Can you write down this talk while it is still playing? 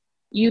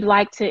you'd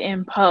like to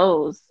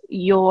impose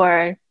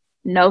your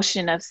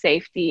notion of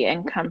safety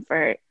and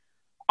comfort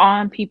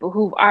on people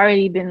who've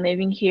already been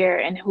living here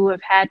and who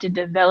have had to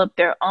develop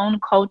their own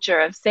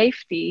culture of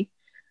safety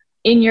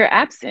in your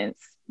absence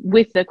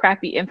with the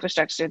crappy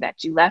infrastructure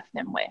that you left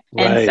them with.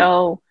 Right. And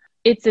so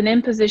it's an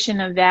imposition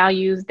of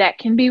values that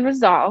can be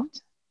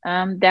resolved,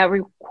 that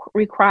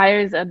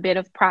requires a bit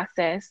of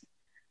process.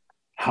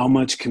 How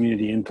much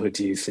community input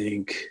do you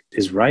think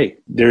is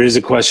right? There is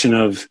a question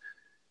of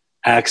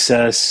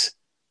access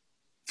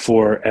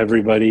for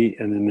everybody,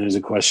 and then there's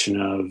a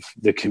question of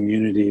the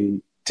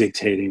community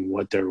dictating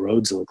what their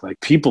roads look like.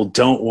 People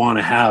don't want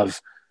to have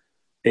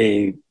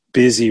a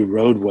busy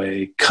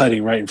roadway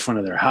cutting right in front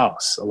of their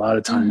house. A lot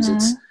of times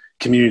it's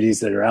communities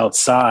that are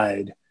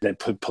outside that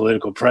put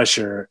political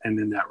pressure, and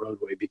then that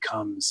roadway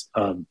becomes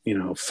a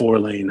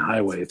 4-lane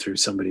highway through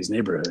somebody's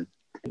neighborhood.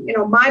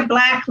 My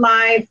Black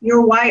life,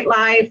 your white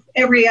life,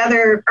 every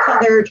other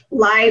colored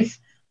life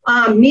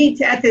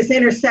meets at this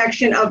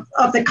intersection of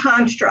the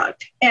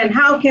construct. And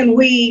how can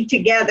we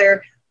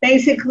together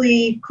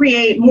basically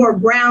create more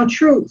ground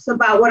truths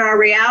about what our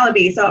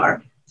realities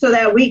are, so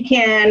that we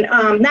can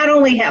not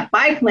only have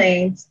bike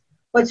lanes,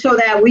 but so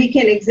that we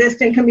can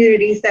exist in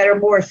communities that are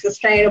more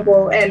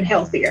sustainable and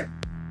healthier.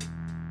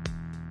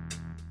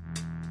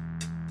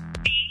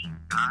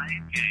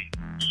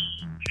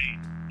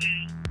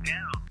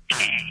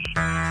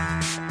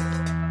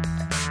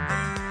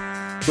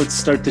 Let's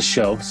start the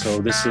show. So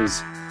this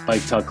is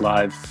Bike Talk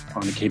Live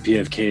on the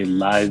KPFK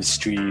live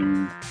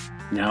stream,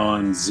 now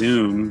on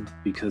Zoom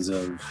because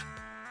of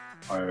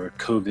our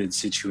COVID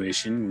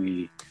situation.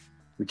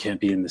 We can't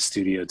be in the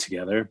studio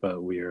together,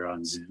 but we are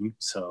on Zoom.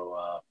 So,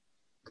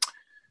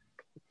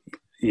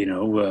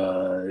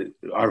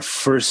 our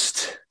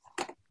first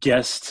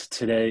guest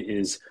today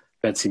is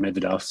Betsy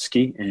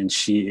Medvedovsky, and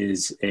she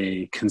is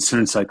a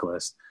concerned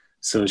cyclist.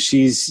 So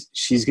she's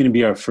going to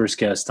be our first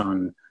guest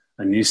on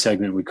a new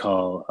segment we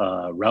call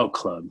Route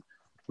Club,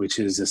 which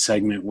is a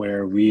segment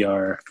where we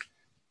are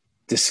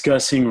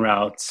discussing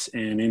routes,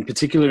 and in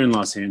particular in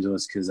Los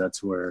Angeles, because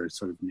that's where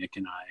sort of Nick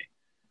and I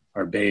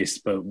are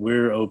based, but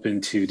we're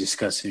open to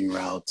discussing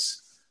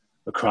routes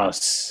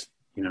across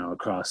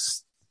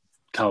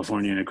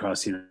California and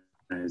across the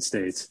United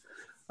States.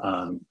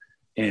 And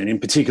in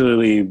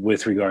particularly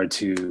with regard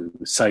to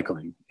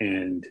cycling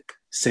and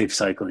safe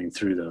cycling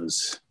through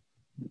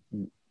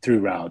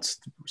routes,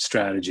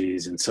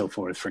 strategies and so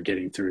forth for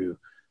getting through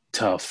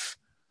tough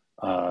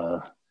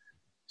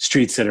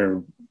streets that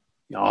are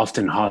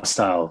often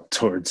hostile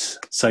towards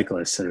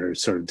cyclists, that are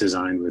sort of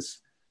designed with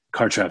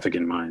car traffic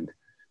in mind.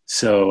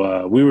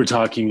 So we were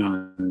talking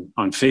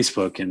on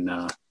Facebook,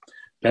 and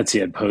Betsy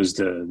had posed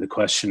the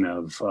question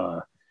of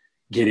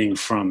getting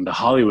from the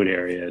Hollywood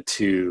area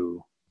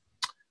to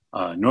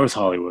North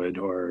Hollywood,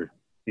 or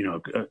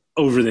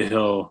over the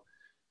hill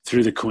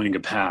through the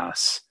Cahuenga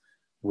Pass,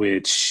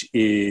 which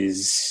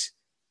is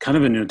kind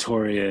of a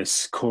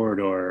notorious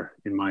corridor,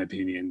 in my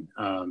opinion.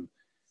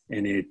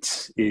 And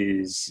it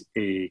is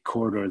a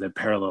corridor that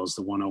parallels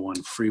the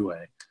 101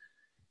 freeway.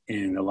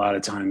 And a lot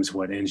of times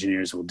what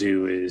engineers will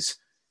do is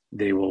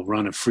they will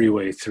run a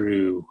freeway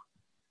through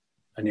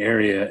an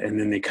area, and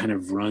then they kind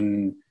of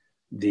run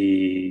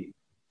the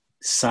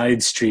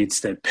side streets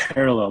that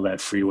parallel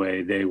that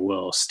freeway. They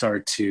will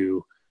start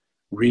to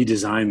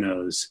redesign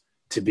those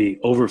to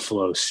be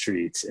overflow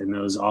streets, and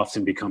those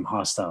often become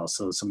hostile.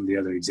 So some of the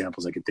other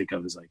examples I could think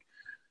of is like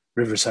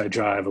Riverside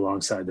Drive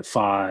alongside the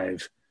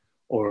 5,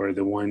 or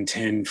the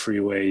 110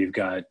 freeway. You've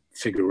got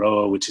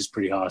Figueroa, which is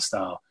pretty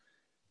hostile,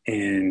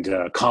 and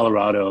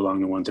Colorado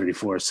along the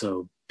 134.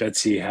 So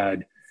Betsy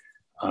had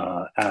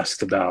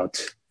asked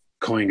about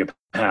Cahuenga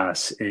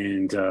Pass,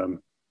 and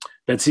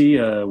Betsy,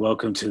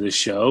 welcome to the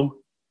show.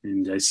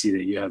 And I see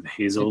that you have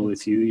Hazel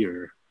with you.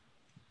 You're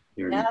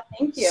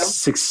thank you.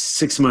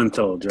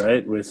 6-month-old,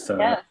 right?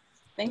 Yeah,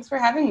 thanks for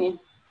having me.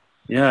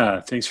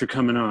 Yeah, thanks for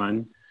coming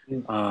on.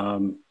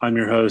 I'm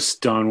your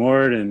host, Don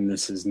Ward, and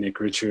this is Nick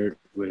Richard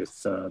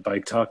with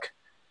Bike Talk.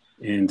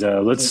 And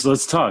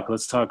let's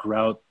talk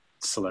route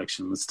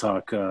selection. Let's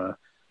talk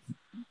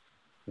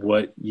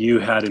what you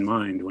had in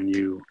mind when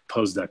you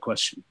posed that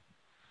question.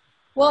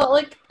 Well,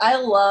 I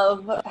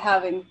love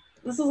having,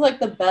 this is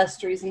the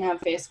best reason to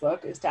have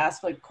Facebook, is to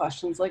ask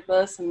questions like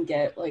this and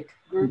get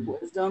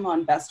group wisdom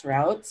on best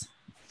routes.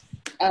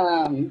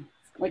 I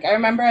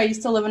remember I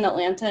used to live in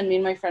Atlanta, and me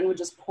and my friend would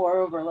just pore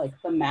over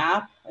the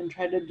map and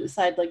try to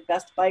decide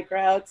best bike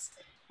routes.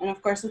 And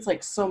of course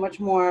it's so much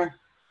more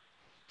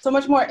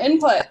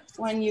input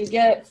when you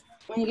get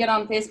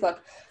on Facebook.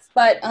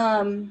 But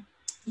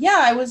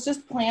I was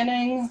just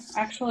planning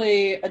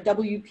actually a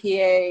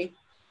WPA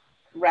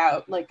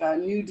route, a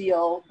New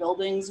Deal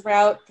buildings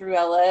route through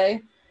LA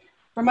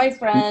for my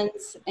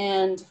friends,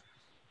 and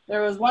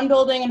there was one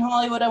building in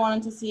Hollywood I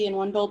wanted to see and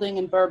one building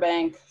in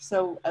Burbank.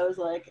 So I was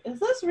like, is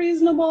this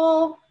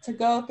reasonable to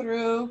go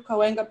through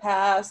Cahuenga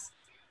Pass?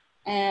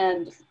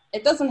 And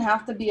it doesn't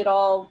have to be at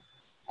all.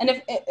 And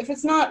if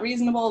it's not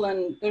reasonable,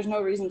 then there's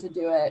no reason to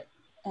do it.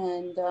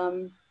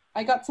 And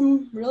I got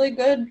some really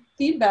good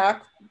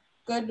feedback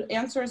good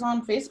answers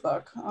on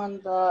Facebook on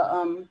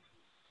the,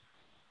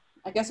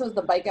 I guess it was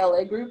the Bike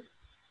LA group.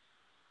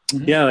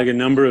 Yeah, like a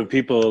number of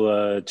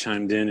people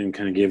chimed in and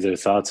kind of gave their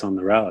thoughts on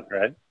the route,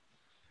 right?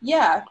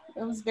 Yeah,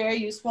 it was very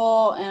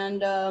useful,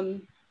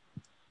 and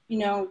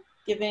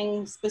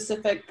giving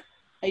specific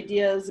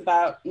ideas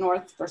about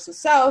north versus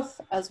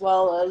south as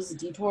well as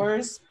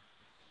detours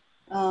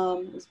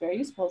was very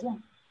useful as well.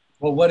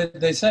 Well, what did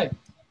they say?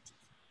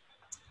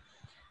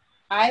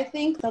 I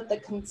think that the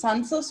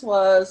consensus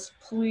was,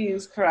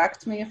 please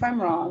correct me if I'm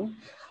wrong,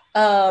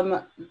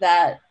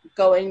 that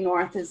going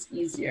north is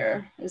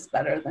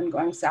better than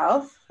going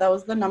south. That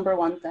was the number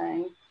one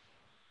thing.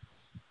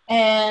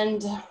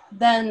 And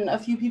then a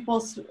few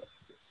people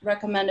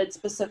recommended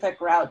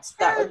specific routes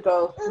that would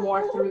go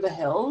more through the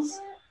hills.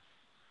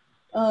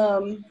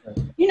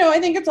 I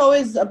think it's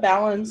always a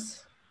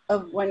balance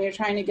of when you're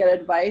trying to get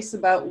advice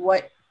about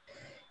what,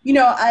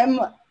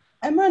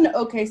 I'm an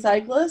okay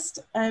cyclist.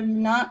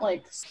 I'm not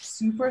like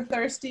super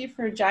thirsty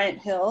for giant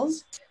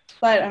hills,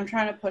 but I'm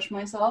trying to push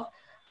myself.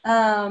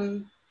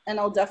 And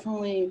I'll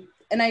definitely,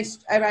 and I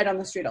ride on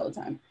the street all the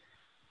time.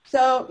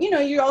 So,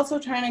 you're also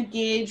trying to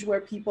gauge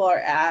where people are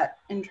at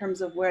in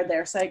terms of where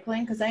they're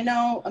cycling. Because I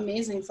know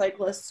amazing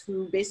cyclists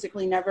who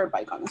basically never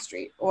bike on the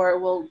street or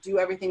will do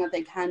everything that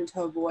they can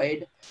to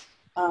avoid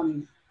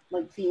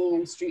being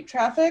in street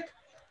traffic.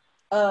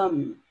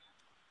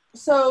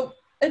 So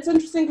it's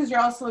interesting because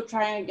you're also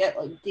trying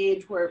to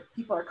gauge where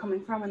people are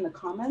coming from in the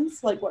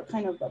comments, like what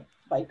kind of a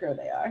biker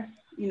they are,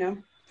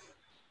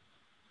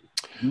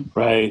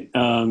 Right.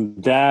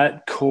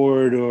 That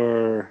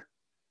corridor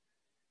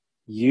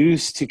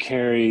used to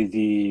carry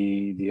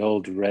the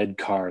old red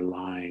car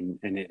line,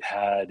 and it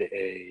had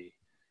a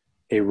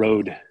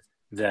road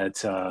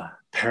that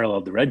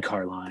paralleled the red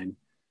car line,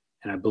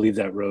 and I believe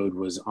that road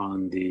was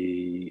on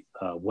the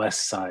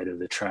west side of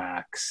the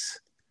tracks,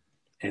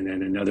 and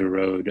then another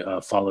road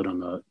followed on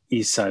the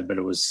east side, but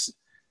it was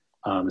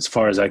as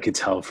far as I could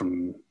tell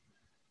from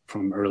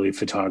early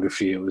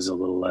photography, it was a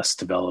little less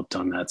developed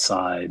on that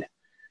side.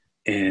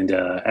 And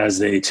as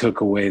they took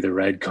away the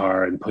red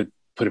car and put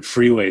a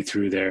freeway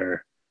through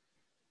there,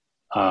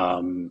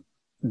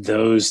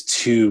 those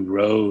two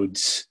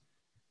roads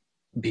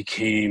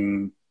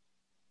became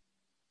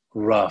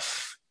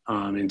rough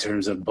in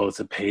terms of both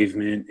the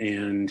pavement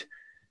and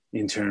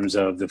in terms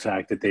of the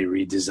fact that they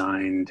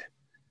redesigned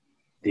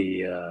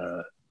the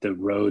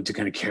road to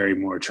kind of carry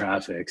more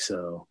traffic.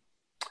 So,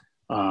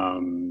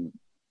 heading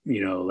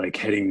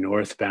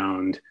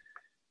northbound,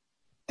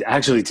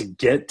 actually to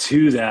get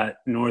to that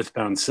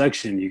northbound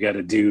section, you got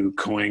to do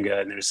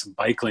Cahuenga, and there's some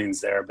bike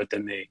lanes there, but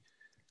then they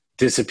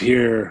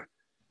disappear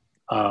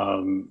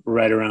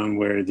right around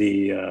where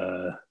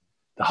the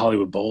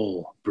Hollywood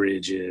Bowl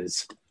bridge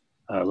is,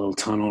 a little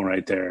tunnel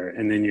right there,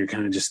 and then you're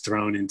kind of just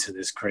thrown into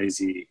this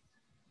crazy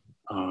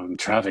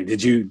traffic.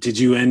 Did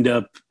you end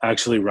up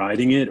actually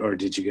riding it, or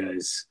did you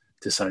guys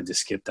decide to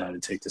skip that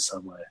and take the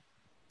subway?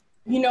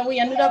 We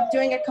ended up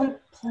doing a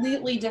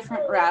completely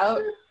different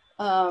route.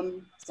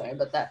 Sorry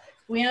about that.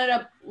 We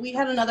had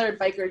another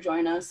biker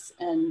join us,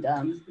 and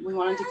we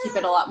wanted to keep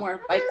it a lot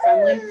more bike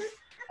friendly.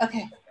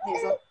 Okay,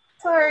 Hazel.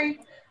 Sorry.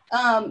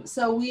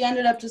 So we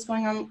ended up just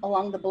going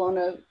along the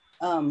Bologna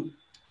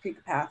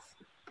Creek path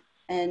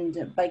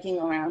and biking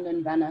around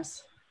in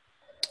Venice.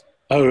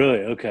 Oh, really?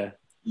 Okay.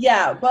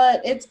 Yeah,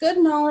 but it's good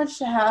knowledge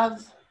to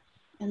have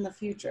in the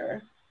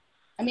future.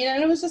 And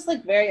it was just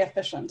very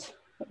efficient.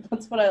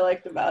 That's what I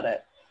liked about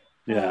it.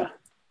 Yeah.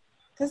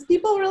 Because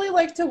people really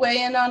like to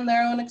weigh in on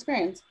their own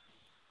experience.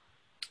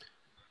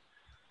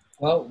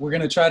 Well, we're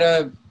going to try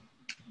to,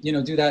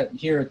 do that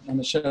here on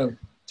the show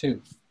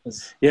too.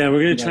 Yeah,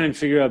 we're going to try and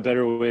figure out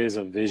better ways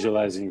of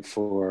visualizing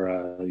for,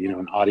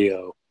 an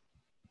audio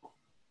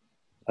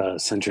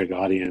centric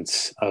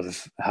audience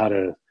of how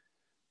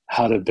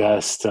to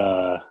best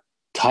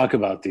talk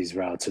about these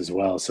routes as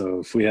well. So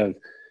if we have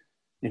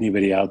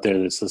anybody out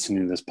there that's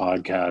listening to this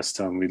podcast,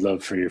 we'd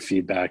love for your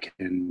feedback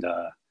and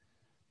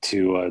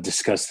to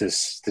discuss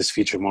this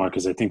feature more,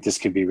 because I think this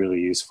could be really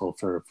useful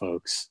for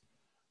folks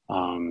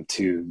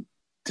to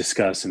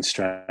discuss and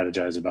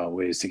strategize about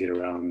ways to get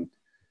around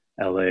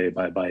LA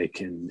by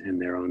bike in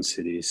their own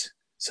cities.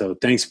 So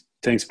thanks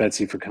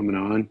Betsy for coming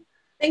on.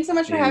 Thanks so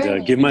much for having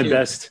me. Give my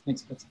best.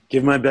 Thanks, Betsy.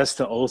 Give my best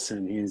to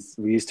Olson.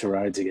 We used to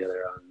ride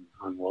together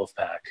on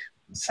Wolfpack.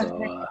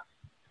 So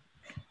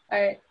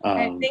okay. All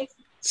right.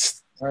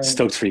 Thanks.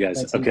 Stoked for you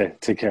guys. Betsy. Okay,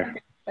 take care.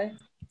 Bye.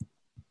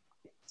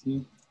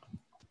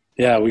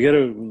 Yeah, we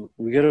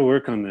gotta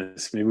work on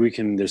this. Maybe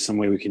there's some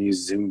way we can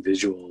use Zoom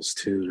visuals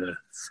too, to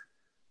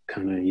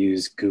kind of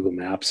use Google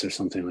Maps or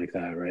something like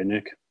that, right,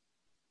 Nick?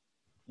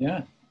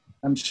 Yeah,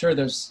 I'm sure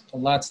there's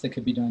lots that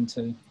could be done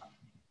to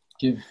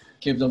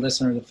give the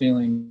listener the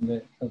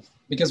feeling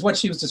because what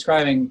she was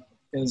describing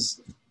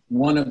is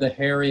one of the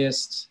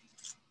hairiest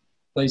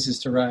places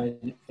to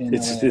ride in LA.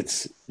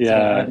 It's yeah.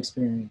 That I've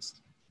experienced.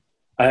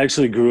 I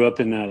actually grew up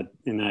in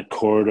that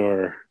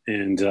corridor,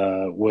 and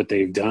what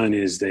they've done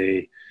is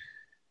they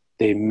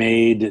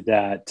made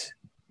that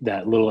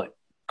little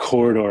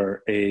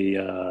corridor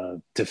a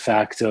de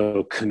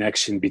facto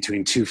connection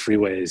between two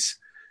freeways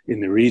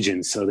in the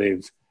region. So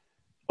they've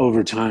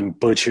over time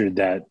butchered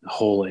that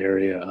whole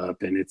area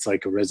up, and it's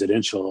like a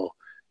residential,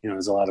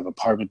 there's a lot of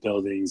apartment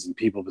buildings and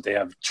people, but they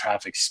have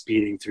traffic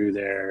speeding through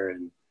there,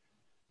 and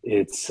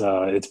it's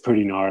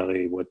pretty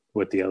gnarly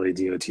what the LA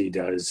DOT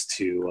does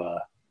to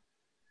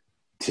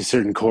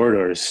certain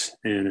corridors,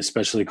 and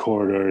especially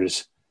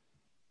corridors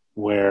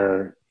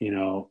where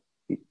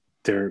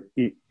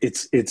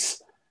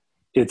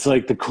it's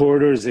like the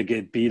corridors that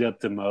get beat up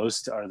the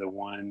most are the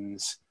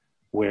ones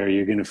where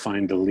you're going to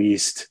find the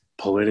least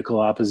political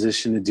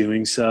opposition to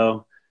doing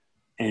so.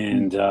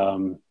 And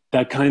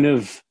that kind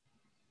of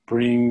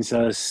brings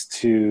us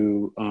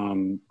to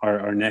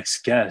our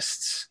next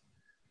guests.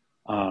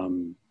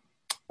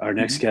 Our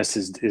next guest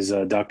is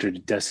Dr.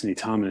 Destiny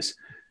Thomas,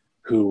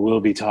 who will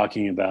be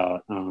talking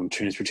about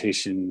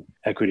transportation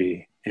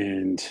equity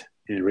and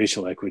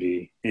racial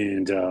equity.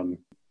 And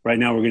right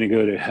now we're going to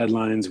go to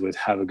headlines with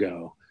Have a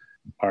Go,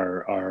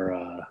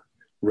 our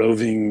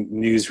roving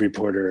news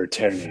reporter,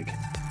 Ternig.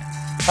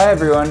 Hi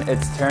everyone,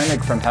 it's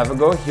Ternig from Have a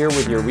Go here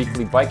with your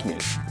weekly bike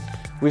news.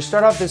 We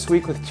start off this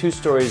week with two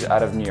stories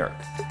out of New York.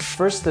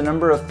 First, the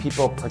number of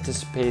people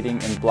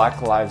participating in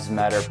Black Lives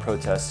Matter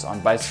protests on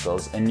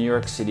bicycles in New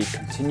York City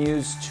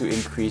continues to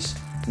increase,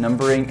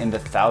 numbering in the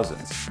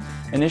thousands.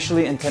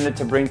 Initially intended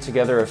to bring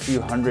together a few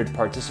hundred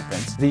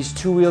participants, these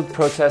two-wheeled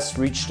protests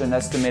reached an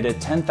estimated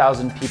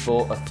 10,000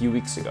 people a few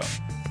weeks ago.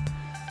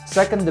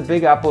 Second, the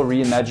Big Apple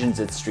reimagines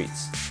its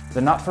streets.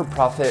 The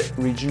not-for-profit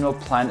Regional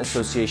Plan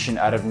Association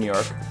out of New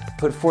York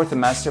put forth a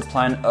master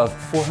plan of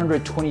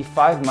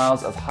 425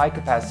 miles of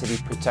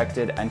high-capacity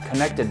protected and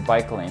connected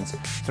bike lanes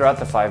throughout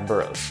the 5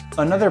 boroughs.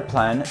 Another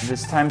plan,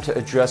 this time to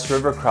address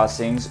river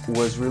crossings,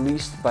 was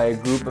released by a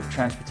group of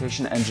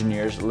transportation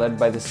engineers led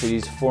by the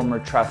city's former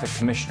traffic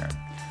commissioner.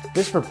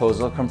 This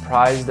proposal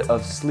comprised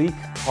of sleek,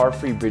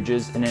 car-free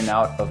bridges in and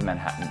out of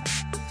Manhattan.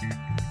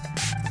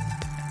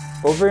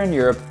 Over in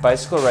Europe,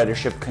 bicycle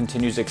ridership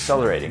continues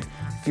accelerating,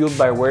 fueled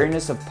by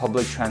awareness of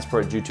public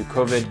transport due to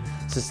COVID,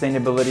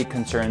 sustainability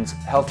concerns,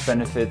 health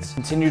benefits,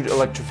 continued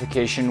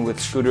electrification with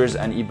scooters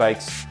and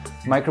e-bikes,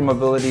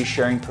 micromobility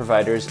sharing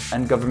providers,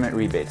 and government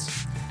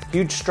rebates.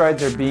 Huge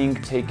strides are being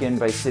taken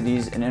by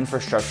cities in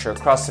infrastructure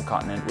across the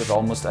continent with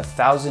almost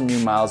 1,000 new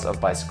miles of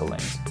bicycle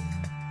lanes.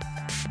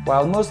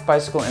 While most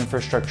bicycle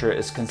infrastructure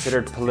is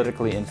considered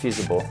politically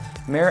infeasible,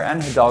 Mayor Anne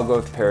Hidalgo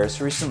of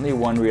Paris recently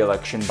won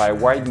re-election by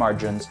wide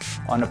margins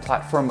on a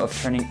platform of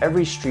turning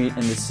every street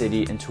in the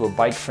city into a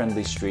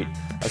bike-friendly street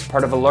as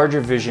part of a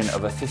larger vision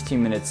of a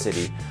 15-minute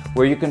city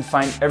where you can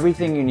find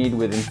everything you need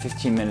within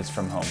 15 minutes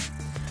from home.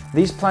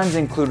 These plans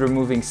include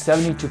removing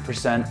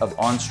 72% of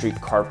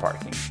on-street car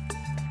parking.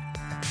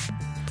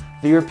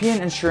 The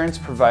European insurance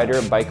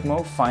provider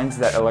Bikemo finds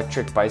that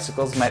electric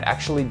bicycles might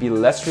actually be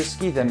less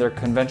risky than their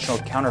conventional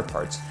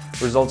counterparts,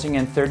 resulting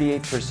in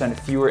 38%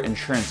 fewer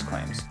insurance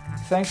claims.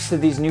 Thanks to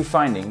these new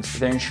findings,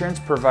 the insurance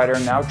provider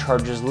now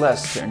charges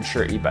less to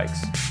insure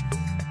e-bikes.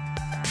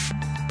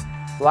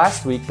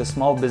 Last week, the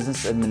Small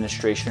Business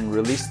Administration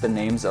released the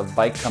names of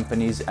bike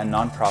companies and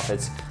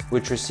nonprofits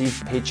which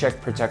received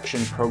Paycheck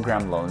Protection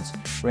Program loans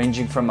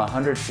ranging from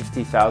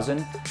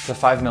 $150,000 to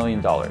 $5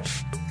 million.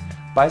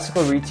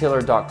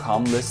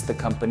 BicycleRetailer.com lists the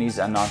companies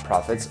and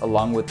nonprofits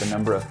along with the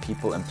number of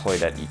people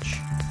employed at each.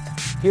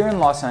 Here in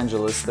Los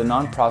Angeles, the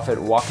nonprofit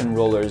Walk and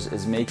Rollers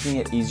is making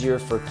it easier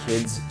for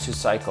kids to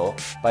cycle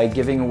by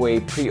giving away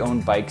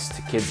pre-owned bikes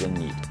to kids in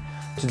need.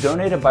 To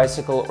donate a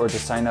bicycle or to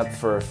sign up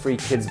for a free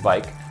kids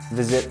bike,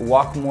 visit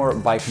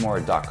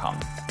walkmorebikemore.com.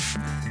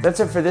 That's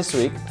it for this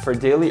week. For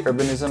daily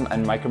urbanism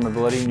and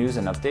micromobility news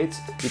and updates,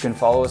 you can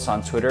follow us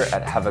on Twitter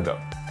at HaveAGo.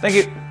 Thank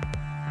you.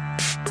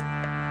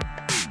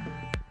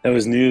 That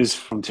was news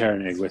from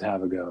Ternig with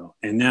Have a Go.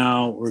 And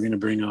now we're going to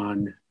bring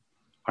on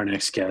our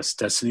next guest,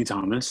 Destiny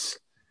Thomas,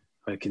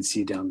 who I can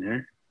see down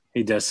there.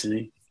 Hey,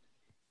 Destiny.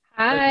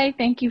 Hi,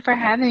 thank you for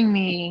having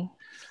me.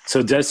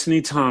 So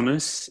Destiny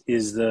Thomas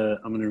is I'm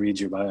going to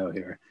read your bio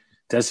here.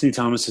 Destiny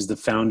Thomas is the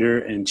founder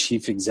and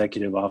chief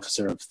executive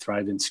officer of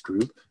Thrivance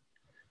Group.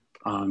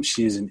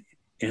 She is an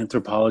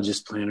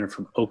anthropologist planner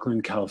from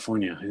Oakland,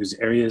 California, whose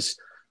areas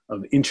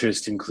of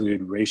interest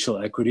include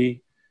racial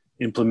equity,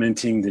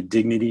 implementing the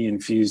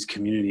dignity-infused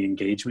community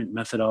engagement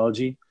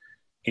methodology,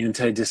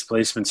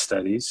 anti-displacement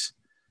studies,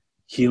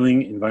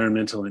 healing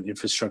environmental and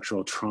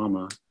infrastructural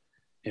trauma,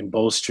 and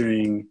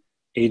bolstering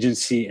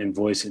agency and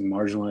voice in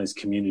marginalized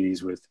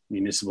communities with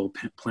municipal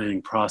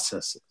planning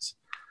processes.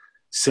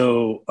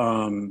 So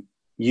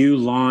you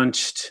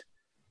launched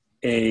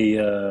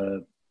Thrivance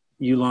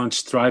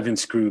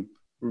Group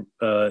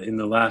in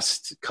the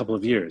last couple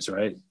of years,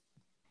 right?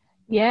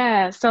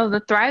 Yeah, so the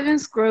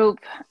Thrivance Group,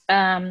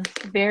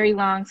 very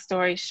long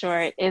story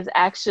short, is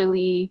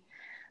actually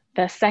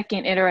the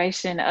second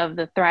iteration of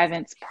the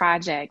Thrivance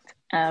Project.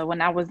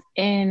 When I was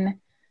in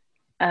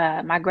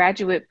my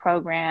graduate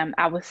program,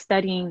 I was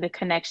studying the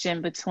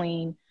connection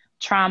between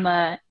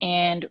trauma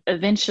and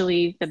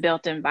eventually the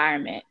built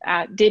environment.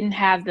 I didn't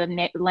have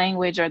the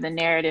language or the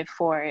narrative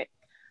for it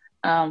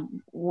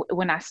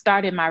when I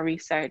started my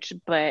research,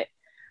 but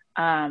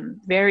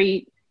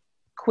very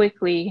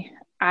quickly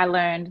I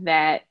learned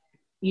that,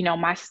 you know,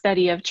 my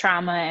study of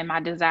trauma and my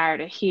desire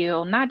to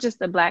heal, not just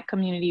the Black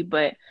community,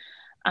 but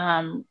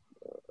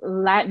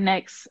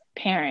Latinx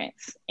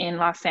parents in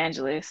Los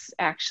Angeles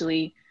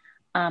actually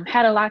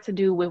had a lot to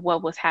do with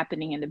what was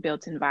happening in the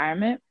built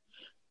environment.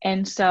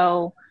 And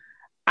so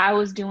I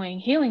was doing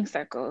healing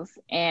circles,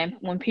 and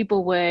when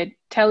people would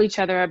tell each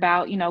other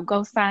about, you know,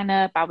 go sign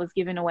up, I was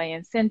giving away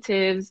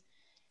incentives,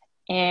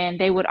 and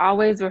they would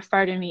always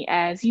refer to me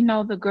as, you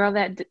know, the girl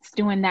that's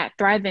doing that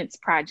Thrivance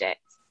project.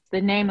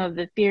 The name of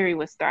the theory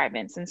was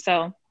Thrivance. And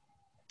so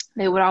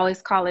they would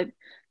always call it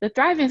the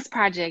Thrivance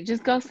project,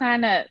 just go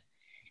sign up.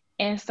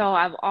 And so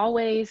I've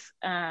always,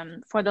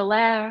 for the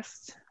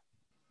last,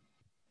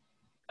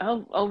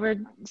 over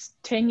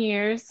 10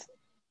 years,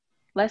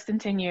 less than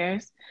 10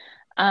 years,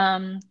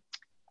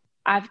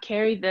 I've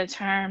carried the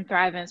term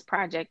Thrivance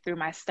project through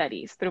my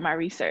studies, through my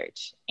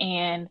research.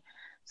 And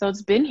so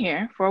it's been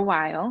here for a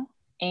while.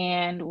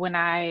 And when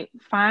I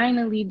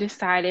finally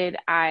decided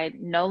I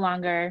no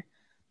longer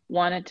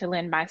wanted to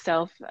lend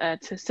myself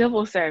to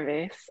civil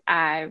service,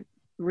 I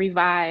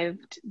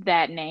revived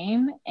that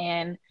name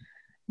and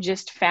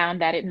just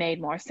found that it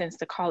made more sense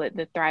to call it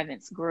the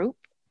Thrivance Group,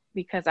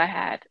 because I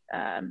had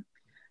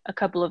a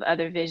couple of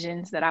other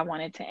visions that I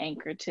wanted to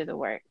anchor to the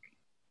work.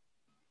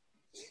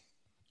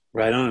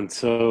 Right on.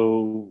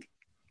 So,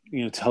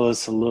 you know, tell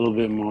us a little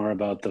bit more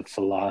about the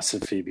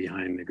philosophy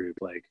behind the group.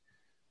 Like,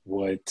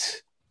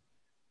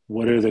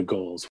 what are the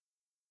goals?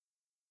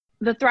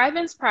 The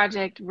Thrivance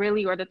project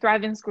really, or the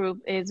Thrivance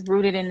Group, is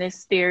rooted in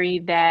this theory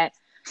that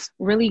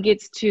really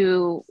gets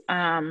to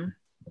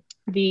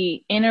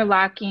the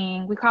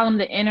interlocking, we call them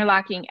the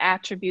interlocking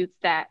attributes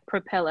that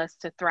propel us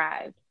to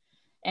thrive.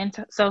 And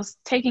so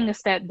taking a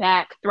step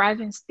back,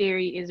 Thrivance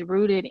theory is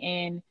rooted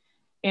in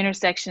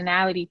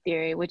intersectionality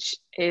theory, which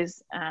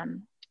is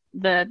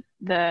the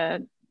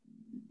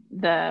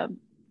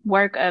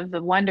work of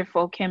the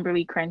wonderful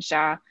Kimberly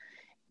Crenshaw.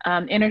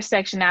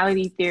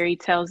 Intersectionality theory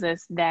tells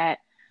us that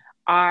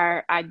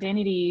our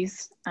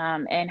identities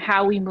and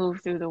how we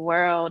move through the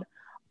world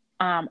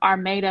are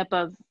made up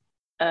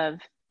of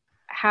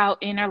how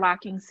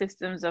interlocking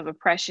systems of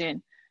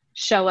oppression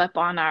show up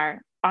on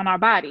our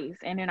bodies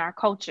and in our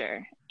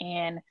culture,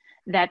 and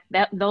that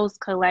those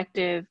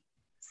collective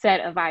set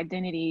of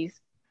identities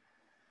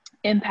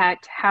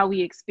impact how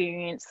we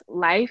experience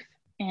life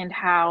and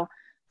how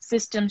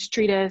systems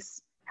treat us,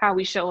 how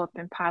we show up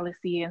in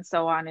policy, and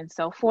so on and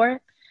so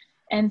forth.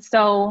 And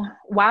so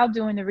while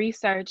doing the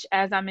research,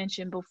 as I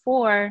mentioned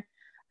before,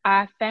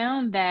 I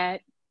found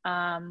that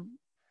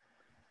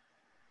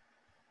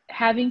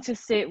having to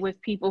sit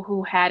with people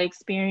who had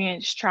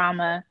experienced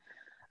trauma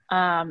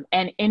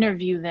and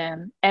interview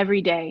them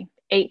every day,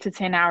 8 to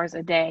 10 hours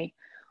a day,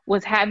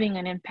 was having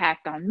an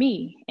impact on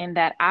me, in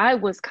that I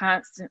was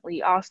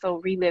constantly also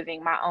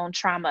reliving my own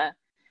trauma,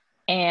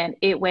 and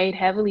it weighed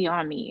heavily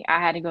on me. I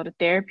had to go to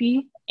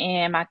therapy,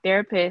 and my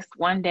therapist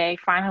one day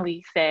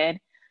finally said,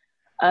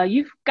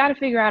 you've got to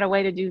figure out a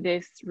way to do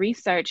this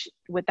research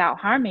without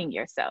harming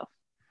yourself.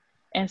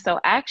 And so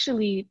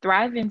actually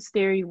Thrivance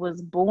theory was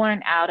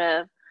born out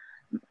of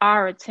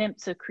our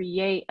attempt to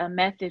create a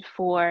method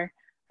for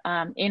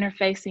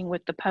interfacing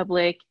with the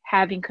public,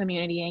 having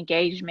community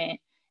engagement,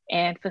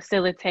 and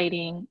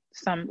facilitating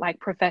some like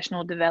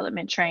professional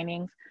development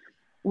trainings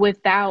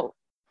without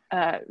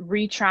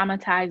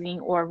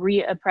re-traumatizing or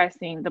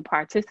re-oppressing the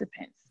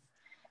participants.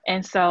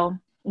 And so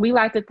we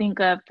like to think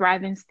of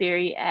Thrivance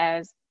theory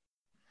as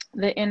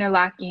the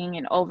interlocking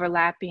and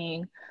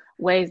overlapping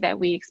ways that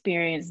we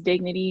experience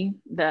dignity,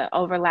 the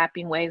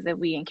overlapping ways that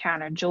we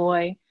encounter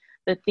joy,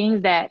 the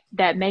things that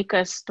make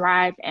us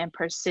thrive and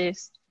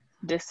persist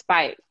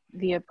despite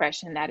the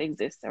oppression that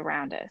exists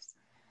around us.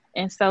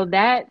 And so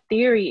that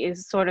theory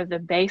is sort of the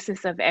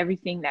basis of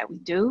everything that we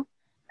do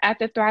at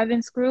the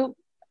Thrivance Group.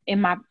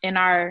 In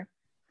our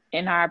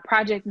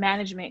project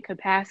management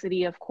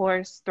capacity, of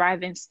course,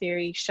 Thrivance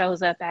theory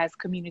shows up as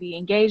community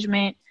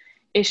engagement,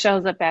 it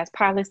shows up as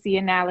policy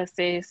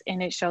analysis,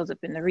 and it shows up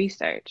in the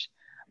research.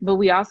 But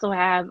we also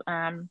have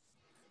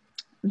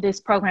this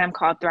program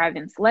called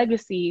Thrivance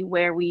Legacy,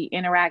 where we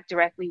interact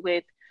directly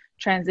with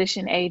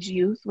transition age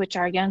youth, which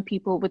are young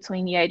people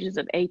between the ages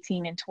of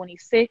 18 and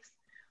 26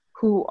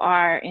 who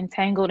are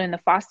entangled in the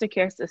foster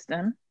care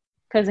system.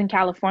 Because in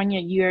California,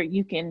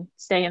 you can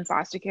stay in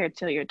foster care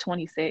till you're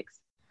 26.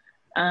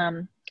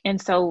 And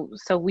so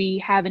we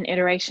have an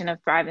iteration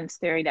of Thrivance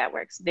theory that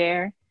works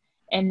there.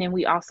 And then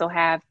we also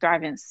have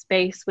Thrivance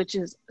Space, which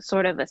is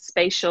sort of a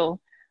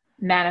spatial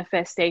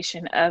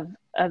manifestation of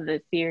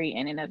the theory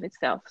in and of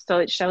itself. So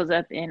it shows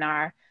up in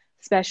our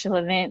special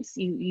events.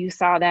 You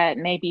saw that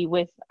maybe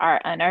with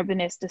our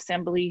Unurbanist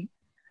Assembly.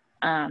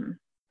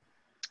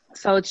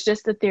 So it's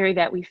just a theory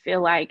that we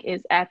feel like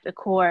is at the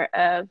core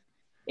of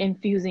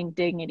infusing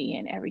dignity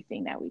in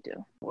everything that we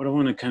do. What I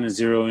want to kind of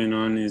zero in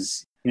on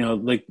is, you know,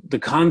 like the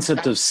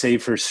concept of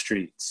safer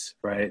streets,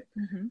 right?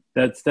 Mm-hmm.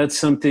 That's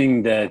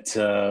something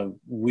that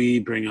we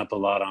bring up a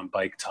lot on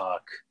Bike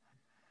Talk.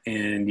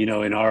 And, you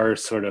know, in our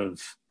sort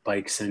of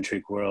bike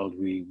centric world,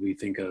 we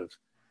think of,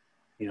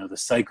 you know, the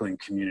cycling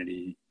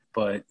community,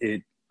 but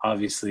it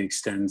obviously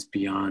extends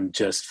beyond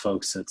just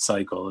folks that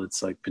cycle.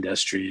 It's like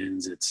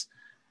pedestrians, it's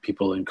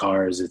people in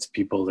cars, it's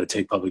people that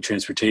take public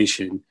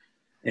transportation.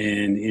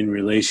 And in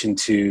relation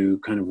to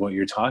kind of what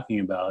you're talking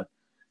about,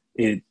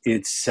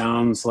 it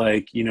sounds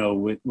like, you know,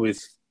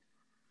 with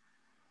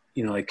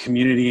you know, like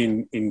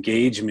community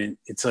engagement,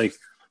 it's like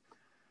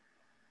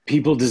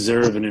people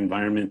deserve an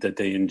environment that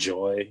they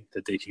enjoy,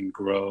 that they can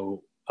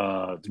grow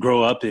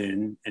up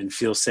in and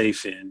feel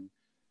safe in,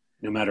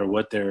 no matter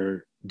what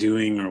they're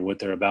doing or what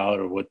they're about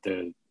or what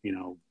the, you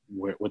know,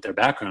 what their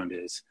background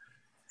is.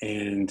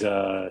 And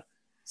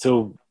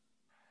so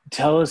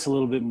tell us a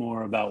little bit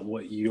more about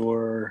what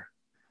your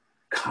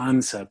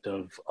concept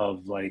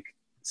of like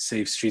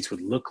safe streets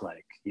would look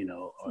like, you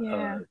know,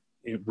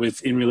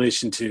 in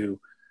relation to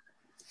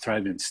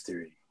Thrivement's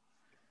theory.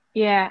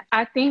 Yeah,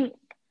 I think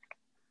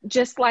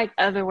just like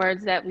other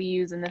words that we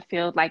use in the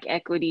field, like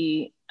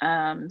equity,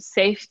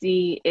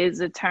 safety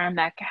is a term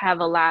that can have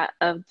a lot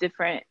of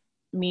different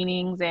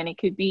meanings, and it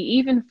could be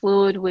even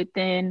fluid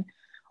within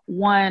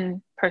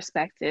one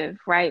perspective,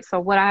 right? So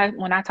when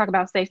I talk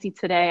about safety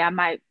today, I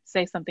might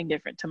say something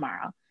different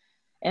tomorrow.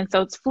 And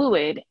so it's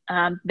fluid.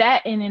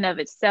 That in and of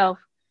itself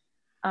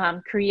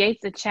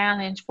creates a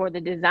challenge for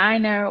the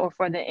designer or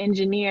for the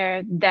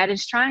engineer that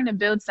is trying to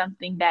build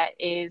something that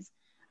is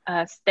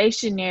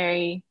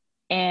stationary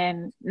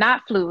and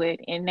not fluid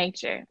in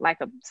nature, like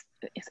a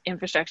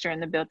infrastructure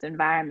in the built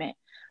environment.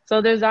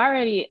 So there's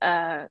already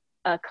a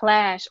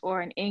clash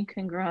or an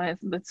incongruence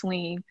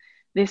between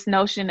this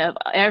notion of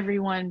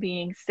everyone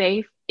being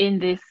safe in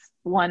this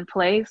one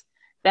place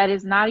that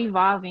is not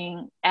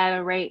evolving at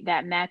a rate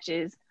that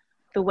matches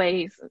the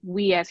ways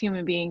we as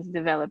human beings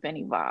develop and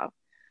evolve.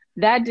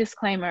 That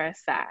disclaimer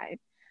aside,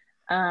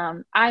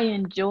 I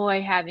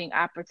enjoy having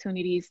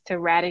opportunities to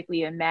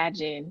radically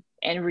imagine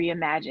and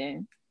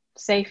reimagine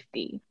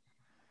safety.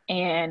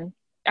 And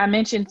I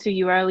mentioned to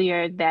you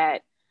earlier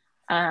that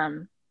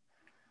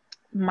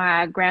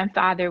my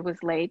grandfather was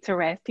laid to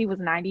rest. He was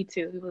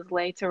 92. He was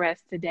laid to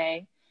rest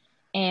today.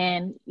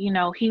 And, you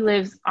know, he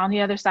lives on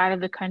the other side of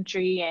the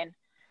country, and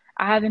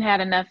I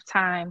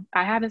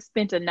haven't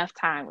spent enough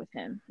time with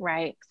him,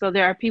 right? So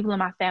there are people in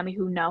my family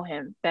who know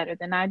him better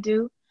than I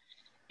do.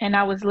 And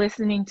I was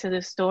listening to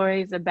the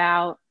stories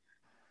about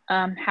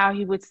how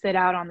he would sit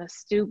out on the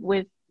stoop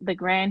with the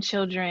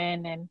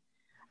grandchildren, and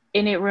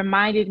it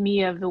reminded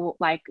me of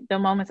the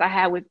moments I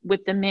had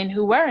with the men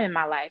who were in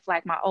my life,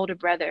 like my older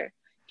brother.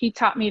 He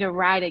taught me to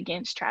ride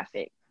against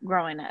traffic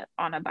growing up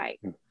on a bike.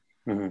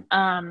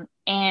 Mm-hmm.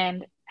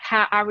 And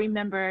how I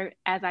remember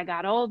as I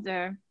got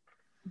older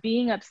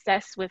being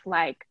obsessed with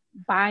like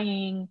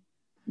buying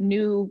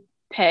new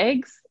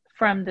pegs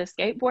from the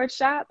skateboard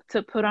shop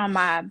to put on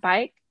my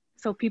bike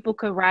so people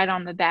could ride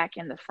on the back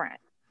and the front.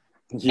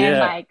 Yeah. And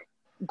like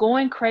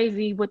going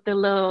crazy with the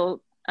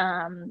little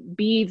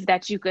beads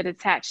that you could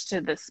attach to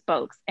the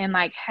spokes, and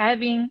like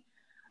having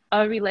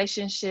a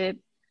relationship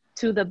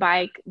to the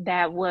bike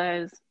that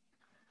was,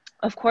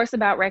 of course,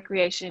 about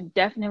recreation,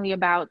 definitely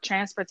about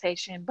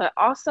transportation, but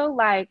also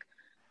like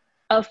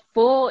a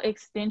full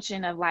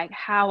extension of like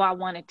how I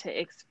wanted to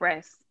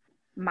express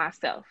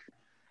myself.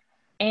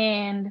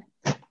 And,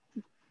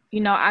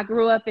 you know, I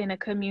grew up in a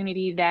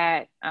community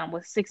that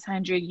was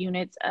 600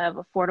 units of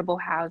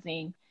affordable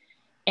housing.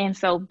 And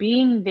so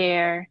being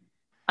there,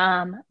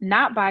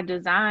 not by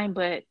design,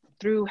 but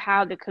through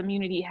how the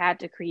community had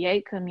to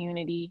create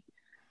community,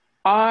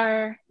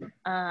 our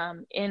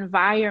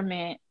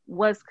environment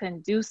was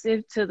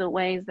conducive to the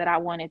ways that I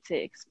wanted to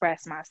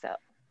express myself.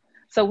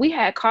 So we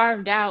had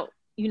carved out,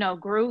 you know,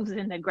 grooves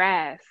in the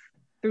grass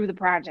through the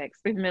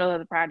middle of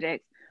the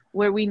projects,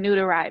 where we knew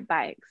to ride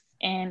bikes.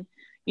 And,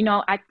 you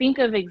know, I think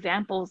of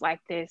examples like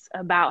this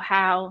about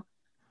how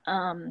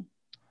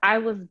I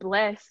was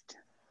blessed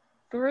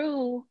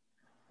through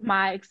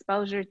my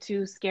exposure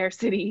to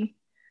scarcity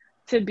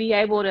to be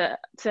able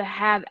to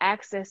have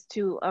access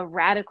to a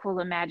radical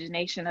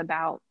imagination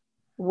about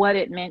what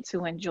it meant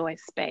to enjoy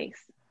space.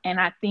 And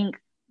I think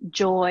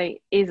joy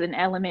is an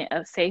element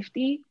of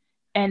safety,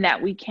 and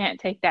that we can't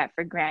take that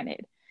for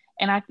granted.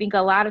 And I think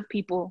a lot of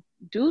people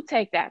do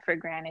take that for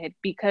granted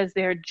because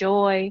their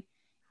joy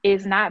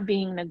is not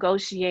being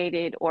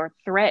negotiated or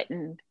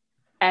threatened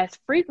as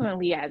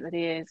frequently as it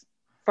is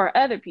for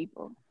other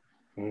people.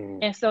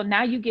 And so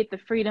now you get the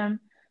freedom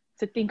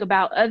to think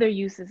about other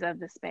uses of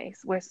the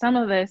space, where some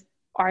of us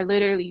are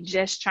literally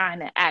just trying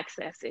to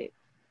access it.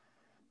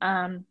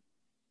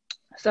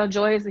 So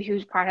joy is a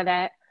huge part of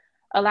that.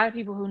 A lot of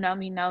people who know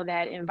me know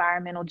that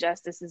environmental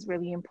justice is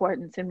really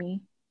important to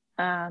me.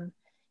 And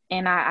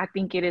I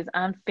think it is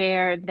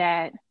unfair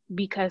that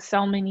because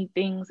so many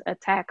things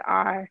attack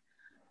our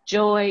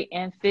joy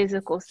and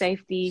physical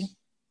safety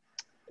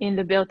in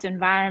the built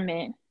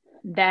environment,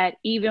 that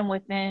even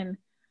within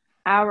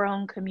our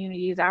own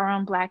communities, our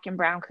own Black and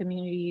Brown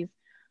communities,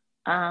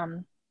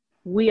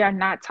 we are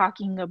not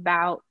talking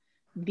about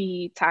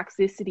the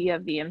toxicity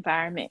of the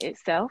environment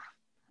itself.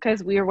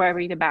 because we were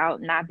worried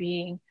about not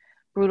being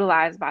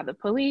brutalized by the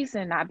police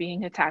and not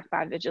being attacked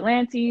by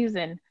vigilantes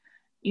and,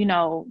 you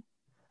know,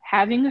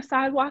 having a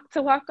sidewalk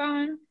to walk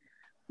on.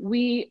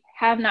 We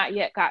have not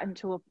yet gotten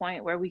to a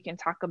point where we can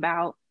talk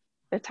about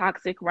the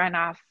toxic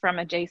runoff from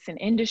adjacent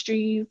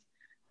industries,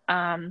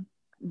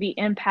 the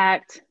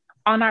impact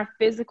on our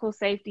physical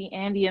safety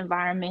and the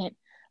environment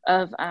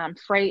of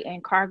freight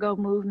and cargo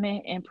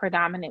movement in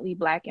predominantly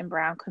Black and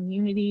Brown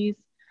communities.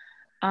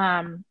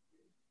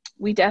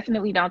 We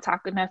definitely don't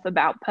talk enough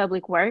about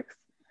public works.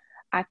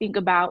 I think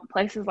about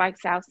places like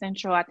South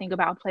Central. I think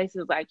about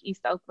places like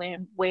East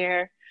Oakland,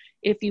 where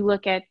if you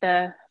look at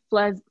the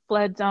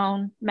flood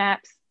zone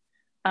maps,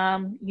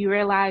 you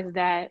realize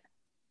that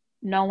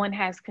no one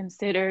has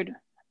considered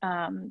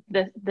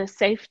the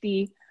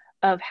safety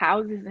of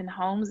houses and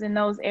homes in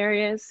those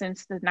areas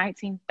since the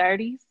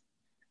 1930s.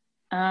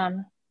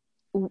 In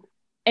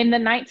the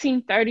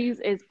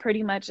 1930s is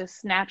pretty much a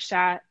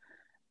snapshot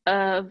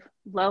of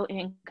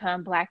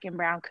low-income Black and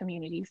Brown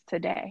communities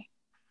today.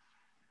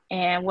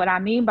 And what I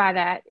mean by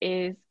that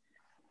is,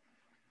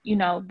 you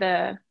know,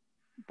 the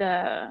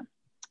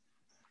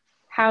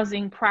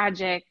housing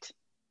project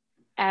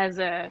as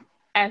an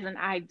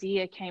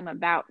idea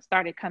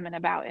started coming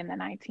about in the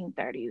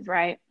 1930s,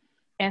 right?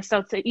 And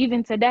so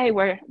even today,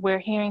 we're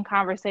hearing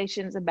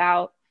conversations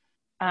about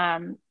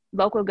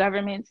local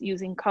governments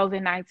using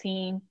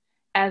COVID-19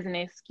 as an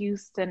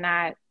excuse to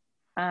not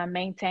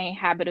maintain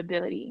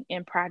habitability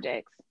in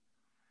projects.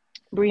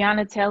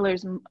 Breonna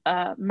Taylor's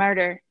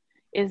murder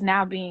is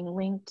now being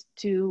linked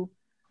to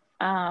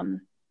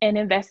an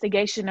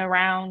investigation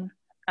around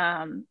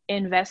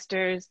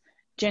investors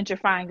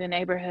gentrifying the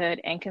neighborhood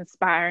and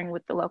conspiring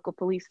with the local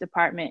police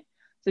department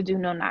to do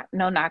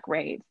no-knock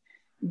raids.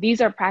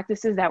 These are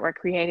practices that were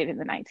created in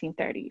the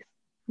 1930s.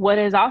 What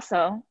is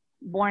also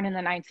born in the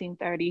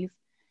 1930s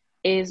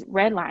is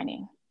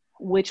redlining,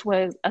 which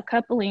was a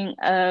coupling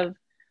of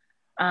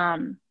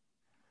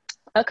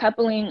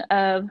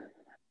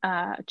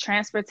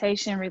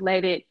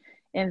transportation-related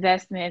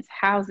investments,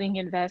 housing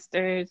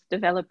investors,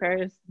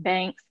 developers,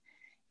 banks,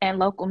 and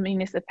local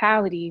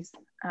municipalities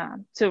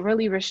to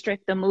really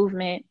restrict the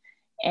movement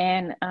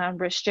and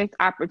restrict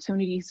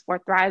opportunities for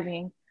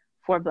thriving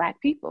for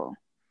Black people.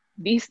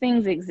 These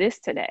things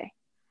exist today.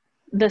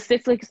 The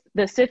syphilis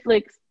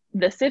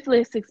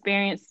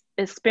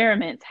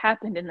experiments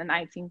happened in the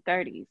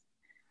 1930s.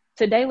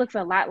 Today looks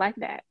a lot like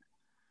that,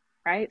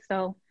 right?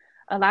 So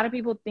a lot of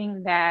people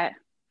think that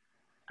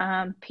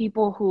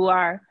people who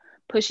are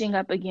pushing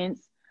up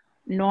against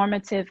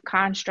normative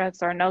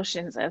constructs or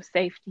notions of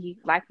safety,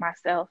 like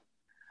myself,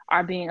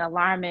 are being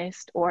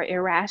alarmist or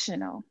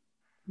irrational.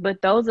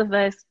 But those of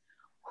us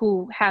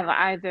who have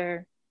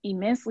either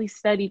immensely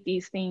studied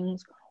these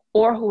things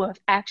or who have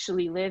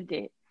actually lived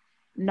it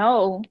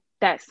know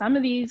that some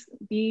of these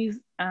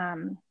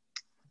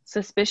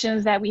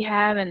suspicions that we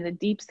have and the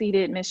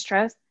deep-seated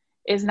mistrust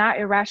is not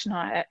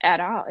irrational at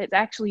all. It's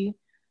actually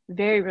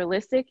very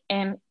realistic.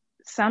 And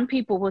some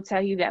people will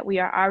tell you that we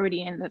are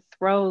already in the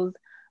throes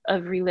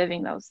of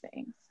reliving those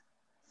things.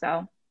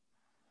 So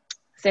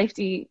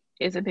safety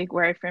is a big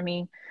word for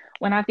me.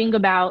 When I think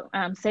about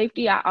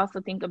safety, I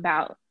also think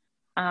about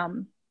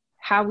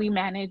how we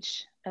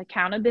manage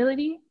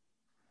accountability.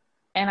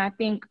 And I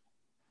think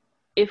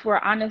if we're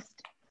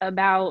honest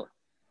about,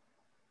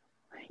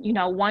 you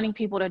know, wanting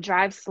people to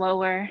drive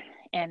slower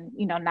and,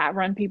 you know, not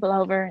run people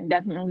over, and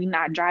definitely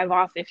not drive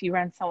off if you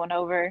run someone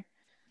over,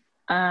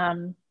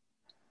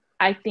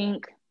 I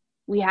think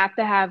we have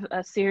to have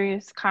a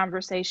serious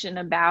conversation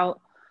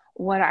about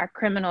what our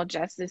criminal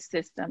justice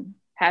system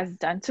has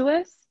done to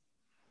us,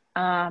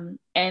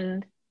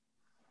 and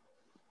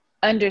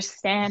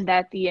understand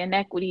that the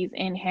inequities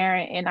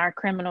inherent in our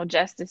criminal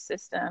justice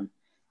system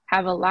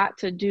have a lot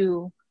to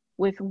do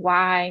with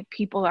why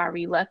people are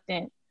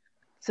reluctant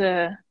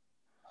to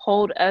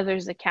hold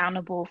others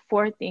accountable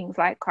for things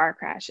like car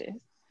crashes,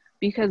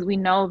 because we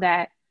know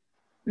that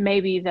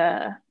maybe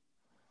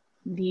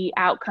the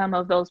outcome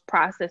of those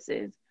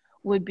processes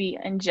would be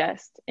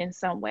unjust in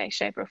some way,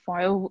 shape, or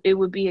form. It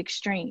would be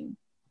extreme.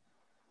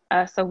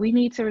 So we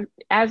need to,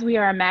 as we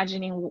are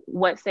imagining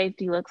what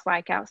safety looks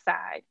like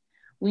outside,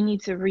 we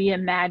need to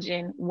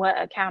reimagine what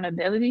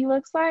accountability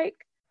looks like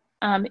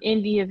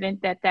in the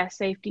event that that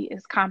safety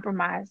is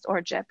compromised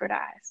or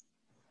jeopardized.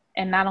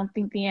 And I don't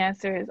think the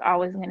answer is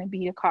always going to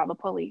be to call the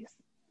police.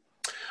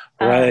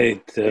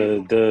 Right.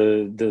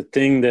 The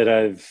thing that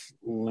I've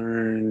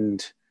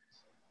learned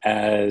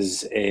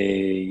as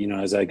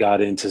as I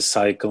got into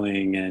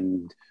cycling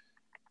and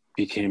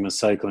became a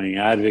cycling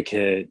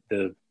advocate,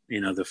 the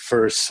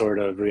first sort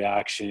of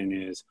reaction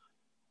is,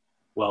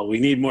 well, we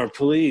need more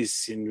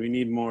police and we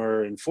need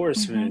more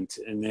enforcement.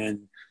 Mm-hmm. And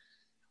then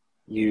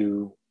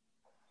you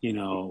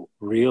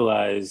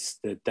realize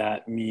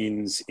that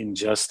means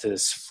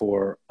injustice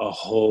for a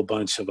whole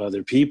bunch of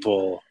other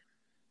people.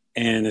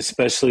 And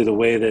especially the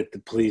way that the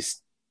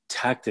police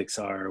tactics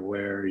are,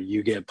 where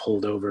you get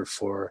pulled over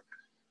for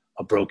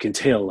a broken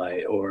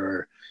taillight,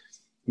 or,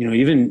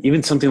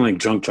 even something like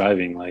drunk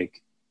driving.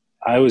 Like,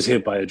 I was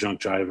hit by a drunk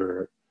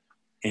driver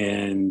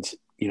And,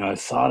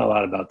 I've thought a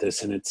lot about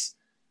this, and it's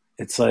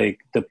like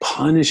the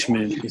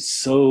punishment is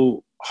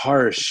so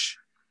harsh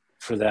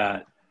for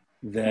that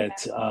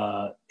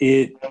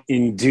it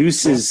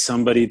induces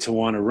somebody to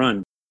want to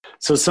run.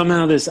 So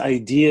somehow this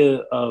idea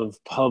of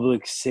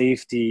public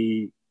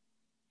safety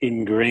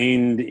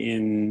ingrained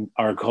in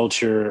our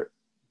culture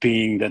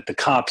being that the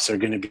cops are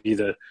going to be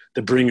the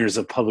bringers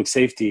of public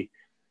safety,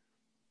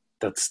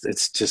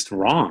 it's just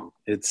wrong.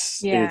 There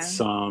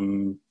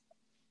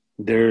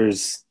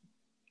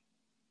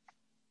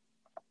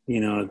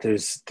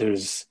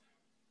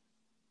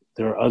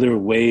are other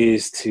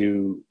ways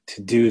to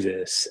do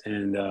this,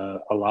 and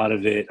a lot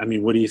of it, I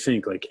mean, what do you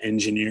think? Like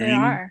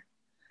engineering?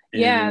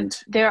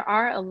 There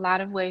are a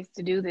lot of ways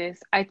to do this.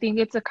 I think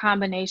it's a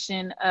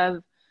combination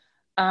of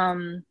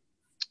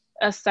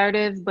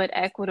assertive but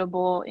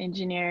equitable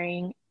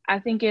engineering. I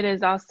think it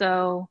is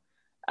also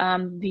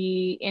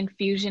the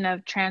infusion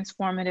of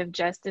transformative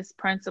justice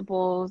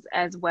principles,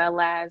 as well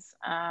as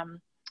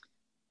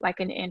like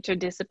an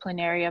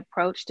interdisciplinary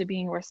approach to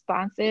being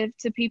responsive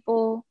to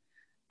people.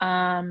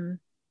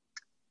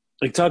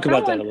 Like talk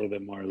about that a little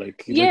bit more.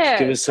 Like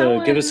give us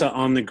an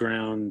on the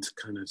ground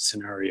kind of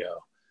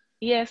scenario.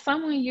 Yeah,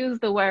 someone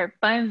used the word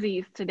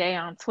funsies today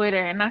on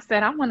Twitter, and I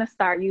said I want to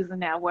start using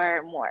that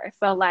word more.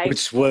 So like,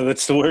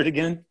 what's the word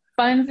again?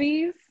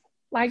 Funsies.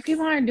 Like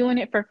people aren't doing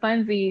it for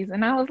funsies,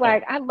 and I was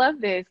like, I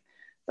love this,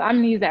 so I'm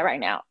gonna use that right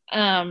now.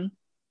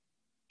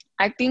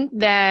 I think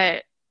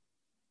that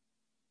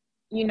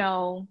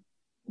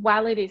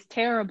while it is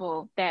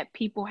terrible that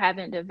people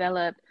haven't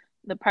developed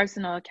the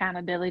personal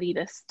accountability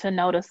to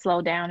know to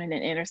slow down in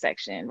an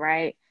intersection,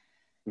 right?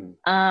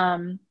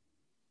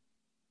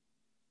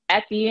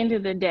 At the end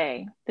of the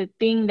day, the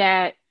thing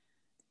that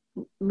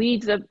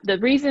the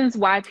reasons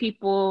why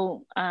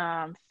people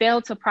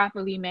fail to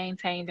properly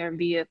maintain their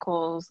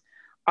vehicles,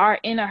 are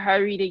in a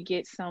hurry to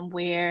get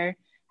somewhere,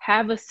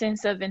 have a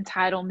sense of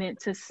entitlement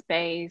to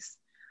space,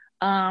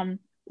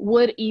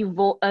 would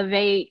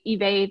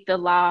evade the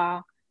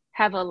law,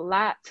 have a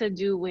lot to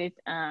do with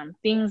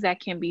things that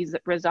can be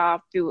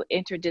resolved through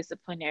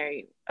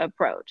interdisciplinary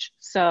approach.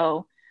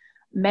 So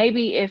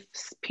maybe if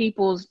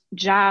people's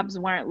jobs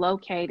weren't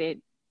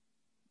located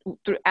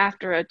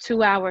after a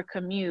 2-hour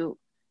commute,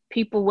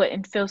 people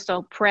wouldn't feel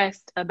so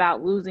pressed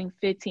about losing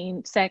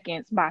 15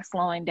 seconds by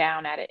slowing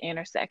down at an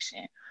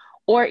intersection,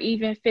 or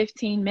even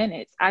 15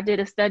 minutes. I did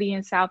a study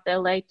in South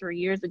LA 3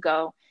 years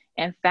ago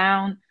and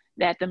found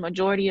that the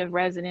majority of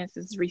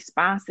residents'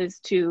 responses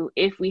to,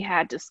 if we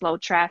had to slow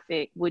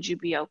traffic, would you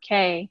be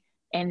okay?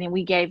 And then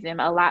we gave them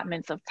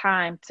allotments of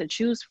time to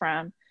choose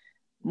from.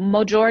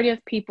 Majority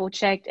of people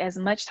checked as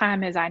much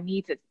time as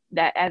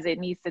it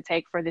needs to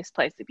take for this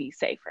place to be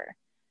safer.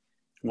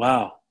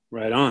 Wow,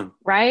 right on.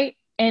 Right?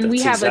 And That's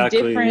we have exactly,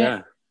 a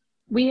different,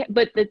 yeah.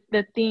 But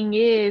the thing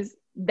is,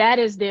 that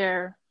is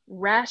their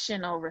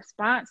rational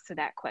response to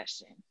that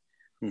question.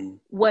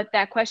 What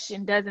that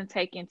question doesn't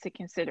take into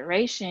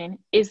consideration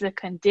is the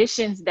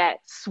conditions that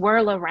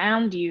swirl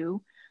around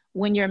you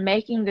when you're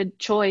making the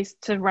choice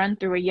to run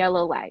through a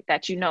yellow light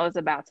that you know is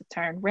about to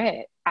turn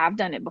red. I've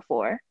done it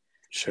before.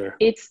 Sure.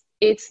 It's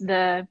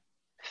the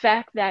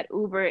fact that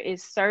Uber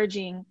is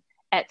surging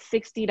at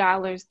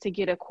 $60 to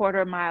get a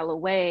quarter mile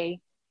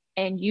away,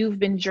 and you've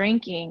been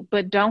drinking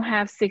but don't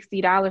have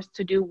 $60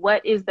 to do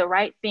what is the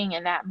right thing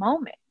in that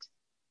moment.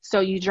 So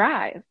you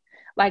drive.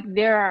 Like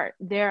there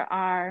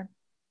are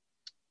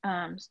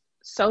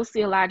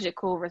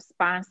sociological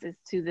responses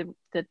to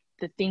the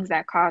things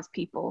that cause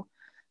people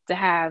to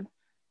have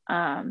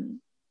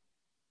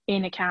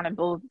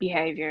inaccountable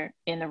behavior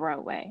in the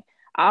roadway.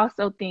 I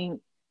also think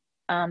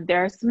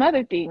there are some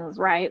other things,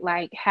 right?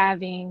 Like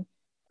having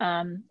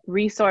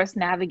resource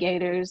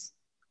navigators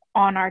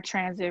on our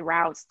transit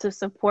routes to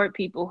support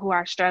people who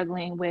are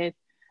struggling with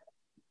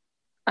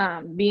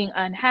being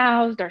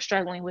unhoused or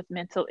struggling with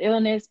mental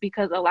illness,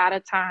 because a lot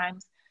of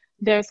times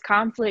there's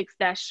conflicts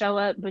that show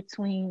up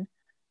between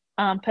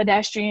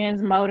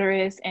pedestrians,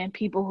 motorists, and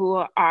people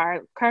who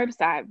are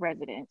curbside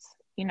residents.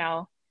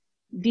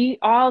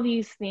 All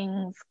these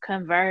things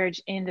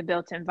converge in the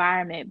built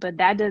environment, but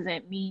that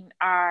doesn't mean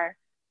our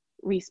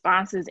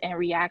responses and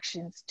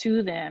reactions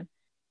to them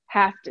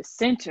have to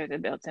center the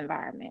built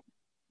environment.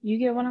 You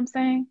get what I'm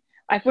saying?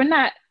 Like we're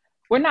not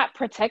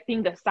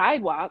protecting the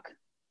sidewalk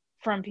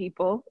from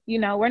people.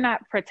 We're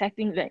not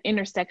protecting the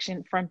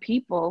intersection from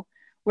people.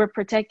 We're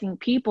protecting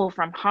people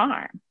from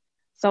harm.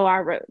 So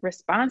our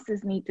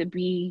responses need to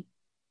be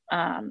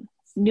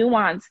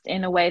nuanced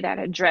in a way that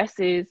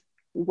addresses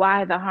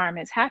why the harm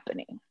is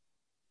happening.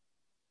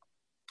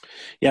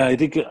 Yeah, I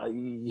think, a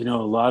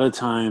lot of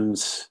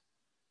times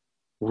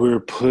we're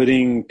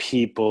putting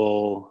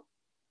people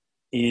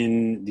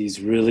in these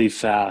really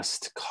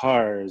fast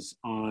cars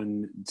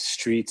on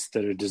streets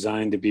that are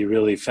designed to be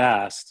really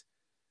fast.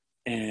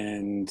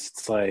 And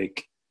it's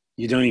like,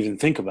 you don't even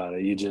think about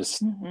it. You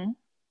just,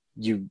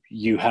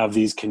 you have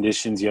these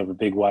conditions, you have a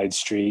big wide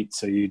street,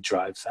 so you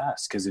drive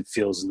fast because it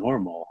feels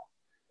normal.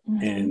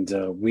 And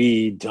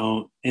we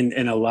don't,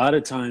 and a lot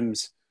of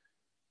times,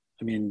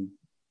 I mean,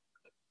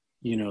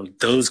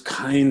 those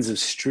kinds of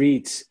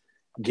streets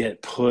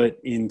get put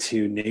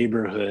into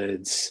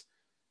neighborhoods,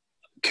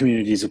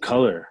 communities of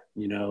color.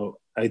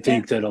 I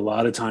think that a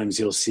lot of times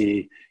you'll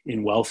see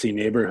in wealthy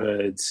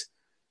neighborhoods,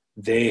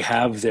 they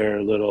have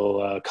their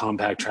little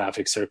compact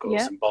traffic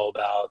circles and bulb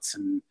outs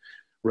and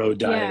road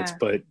diets,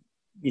 but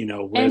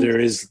where there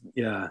is,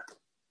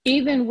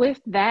 even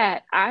with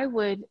that, I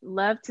would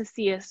love to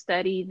see a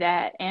study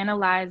that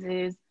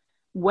analyzes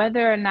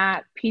whether or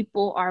not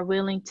people are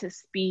willing to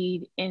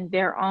speed in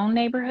their own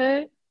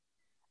neighborhood.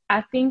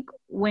 I think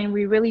when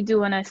we really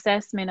do an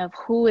assessment of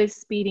who is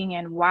speeding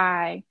and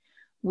why,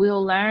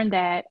 we'll learn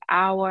that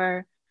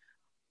our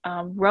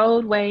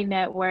roadway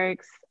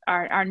networks,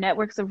 our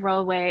networks of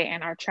roadway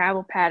and our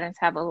travel patterns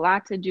have a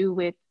lot to do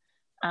with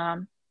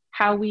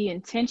how we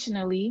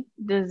intentionally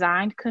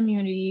designed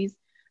communities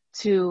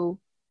to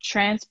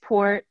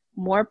transport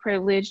more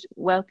privileged,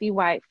 wealthy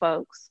white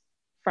folks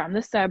from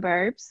the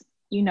suburbs,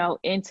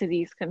 into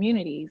these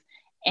communities.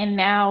 And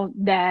now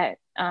that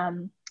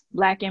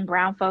Black and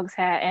brown folks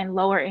and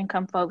lower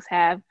income folks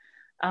have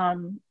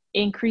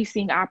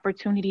increasing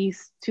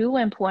opportunities to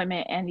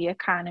employment and the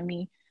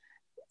economy,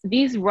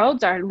 these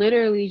roads are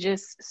literally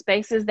just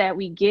spaces that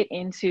we get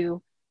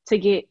into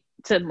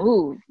to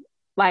move.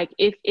 Like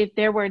if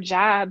there were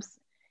jobs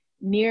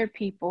near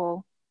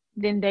people,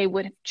 then they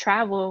would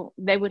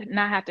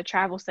not have to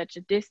travel such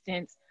a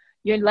distance.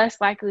 You're less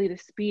likely to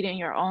speed in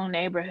your own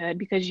neighborhood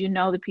because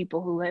the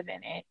people who live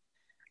in it.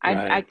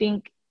 Right. I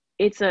think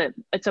it's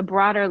a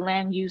broader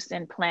land use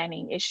and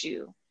planning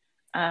issue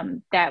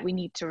that we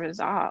need to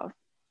resolve.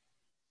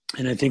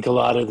 And I think a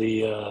lot of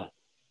the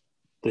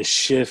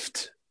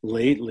shift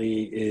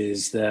lately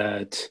is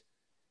that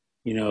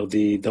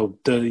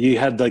you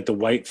had like the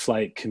white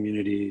flight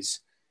communities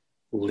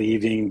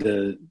leaving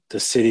the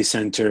city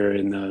center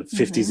in the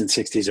 50s and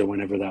 60s or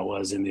whenever that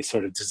was, and they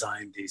sort of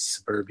designed these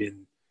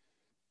suburban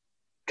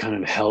kind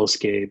of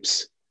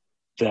hellscapes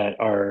that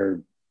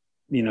are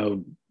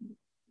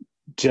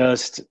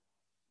just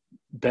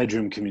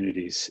bedroom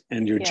communities,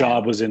 and your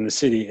job was in the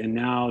city. And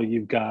now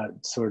you've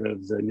got sort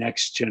of the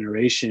next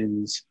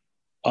generations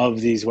of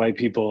these white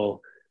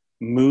people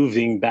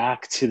moving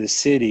back to the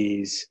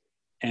cities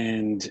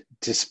and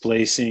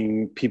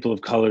displacing people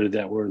of color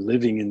that were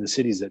living in the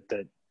cities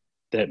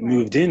that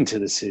moved into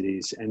the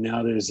cities. And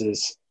now there's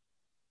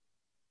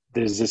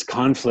this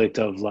conflict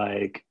of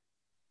like,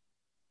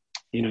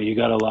 you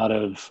got a lot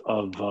of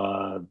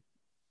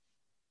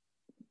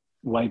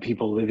white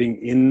people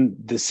living in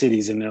the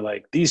cities, and they're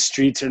like, these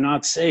streets are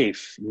not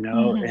safe,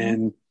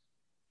 and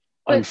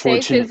but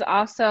safe is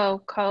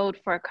also code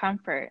for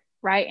comfort,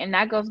 right? And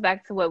that goes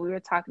back to what we were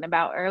talking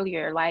about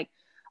earlier. Like,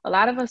 a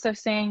lot of us are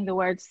saying the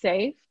word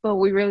safe, but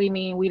we really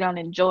mean we don't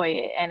enjoy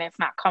it and it's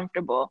not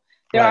comfortable.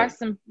 There are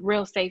some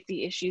real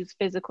safety issues,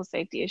 physical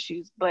safety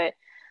issues, but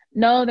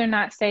no, they're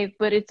not safe.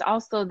 But it's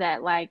also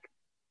that like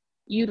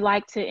you'd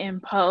like to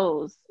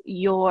impose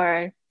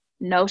your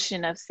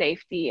notion of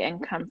safety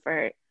and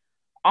comfort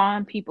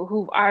on people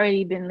who've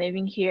already been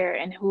living here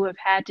and who have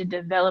had to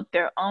develop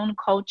their own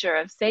culture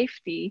of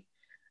safety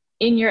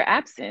in your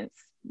absence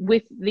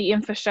with the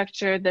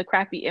infrastructure, the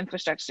crappy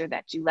infrastructure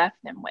that you left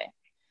them with.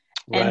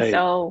 Right. And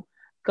so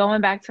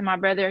going back to my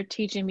brother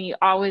teaching me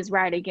always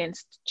ride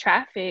against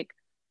traffic,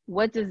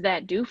 what does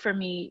that do for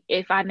me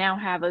if I now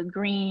have a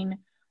green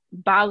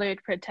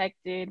bollard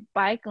protected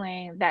bike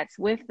lane that's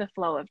with the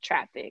flow of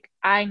traffic?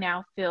 I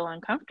now feel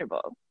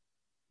uncomfortable.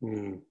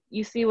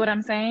 You see what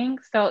I'm saying?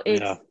 So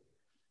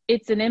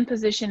it's an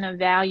imposition of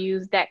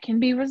values that can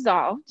be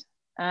resolved,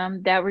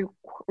 that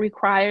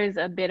requires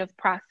a bit of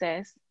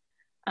process,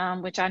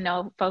 which I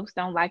know folks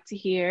don't like to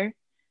hear.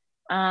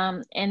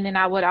 And then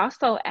I would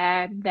also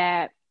add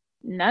that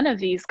none of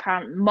these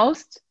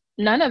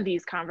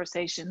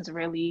conversations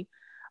really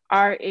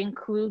are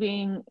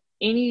including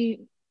any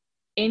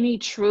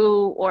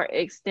true or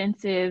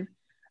extensive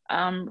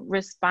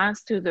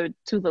response to the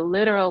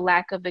literal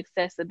lack of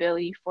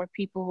accessibility for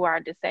people who are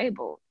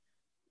disabled.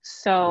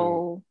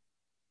 So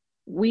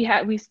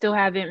we still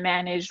haven't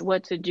managed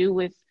what to do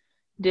with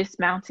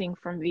dismounting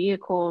from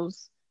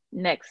vehicles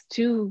next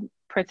to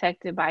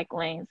protected bike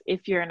lanes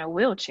if you're in a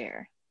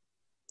wheelchair.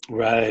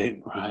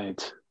 Right.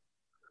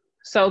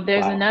 So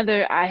there's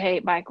another I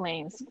hate bike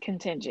lanes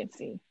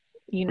contingency,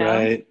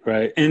 Right.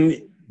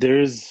 And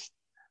there's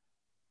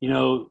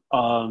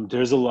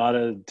there's a lot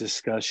of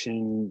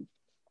discussion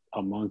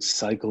amongst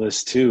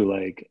cyclists too.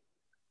 Like,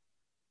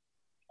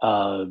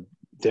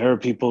 there are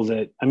people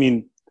that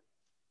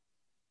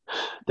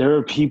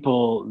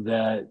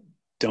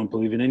don't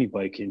believe in any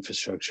bike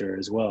infrastructure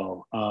as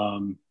well.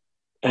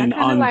 And I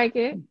kind of like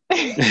it.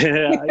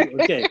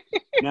 Okay.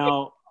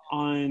 Now,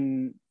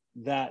 on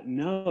that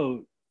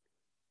note,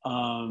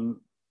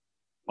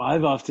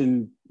 I've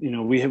often,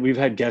 we've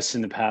had guests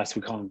in the past,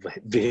 we call them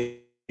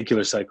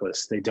vehicular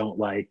cyclists. They don't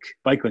like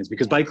bike lanes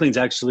because bike lanes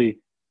actually,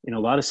 in a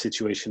lot of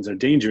situations, are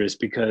dangerous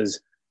because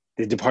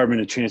the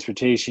Department of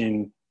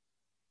Transportation,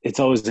 it's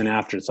always an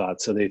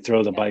afterthought. So they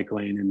throw the bike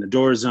lane in the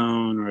door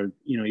zone, or,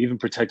 even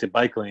protected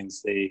bike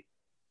lanes.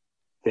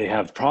 they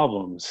have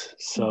problems.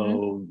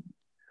 So,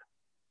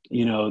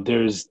 you know,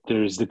 there's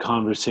the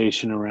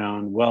conversation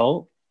around,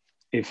 well,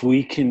 if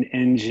we can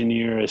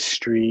engineer a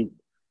street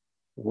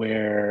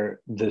where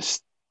the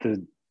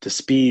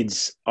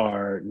speeds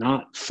are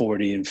not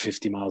 40 and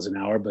 50 miles an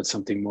hour, but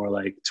something more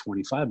like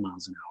 25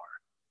 miles an hour,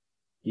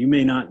 you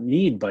may not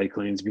need bike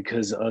lanes,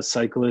 because a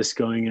cyclist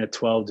going at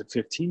 12 to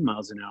 15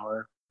 miles an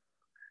hour,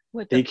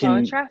 with the flow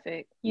of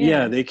traffic.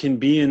 Yeah, they can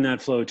be in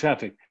that flow of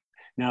traffic.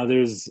 Now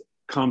there's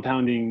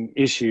compounding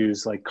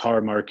issues like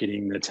car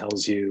marketing that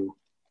tells you,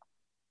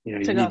 you know,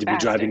 you need to be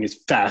driving as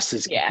fast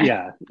as,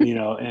 you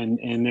know,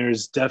 and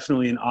there's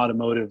definitely an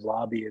automotive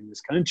lobby in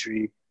this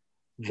country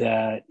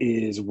that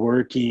is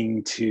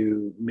working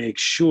to make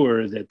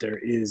sure that there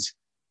is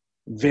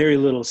very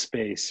little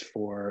space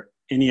for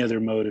any other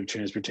mode of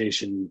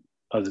transportation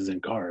other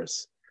than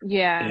cars.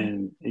 Yeah.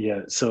 And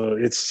so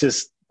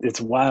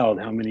it's wild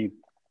how many,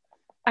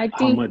 I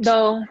think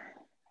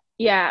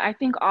I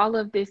think all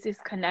of this is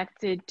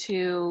connected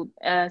to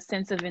a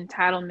sense of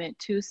entitlement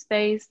to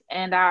space,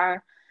 and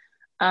our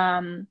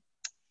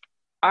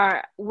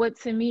what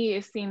to me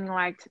is seeming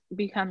like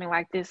becoming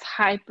like this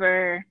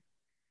hyper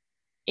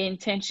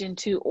intention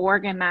to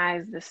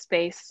organize the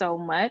space so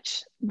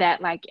much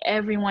that like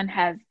everyone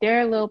has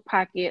their little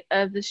pocket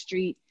of the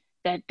street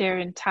that they're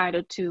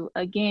entitled to.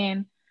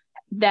 Again,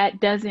 that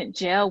doesn't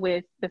gel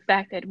with the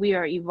fact that we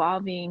are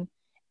evolving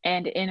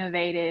and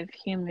innovative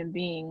human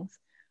beings.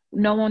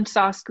 No one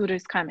saw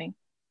scooters coming,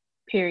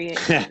 period.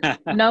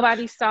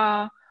 Nobody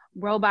saw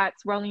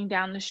robots rolling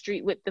down the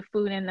street with the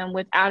food in them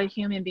without a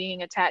human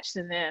being attached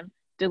to them,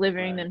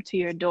 delivering them to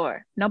your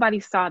door. Nobody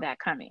saw that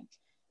coming.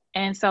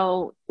 And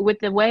so with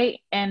the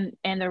way and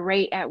the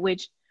rate at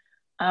which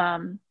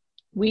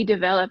we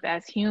develop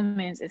as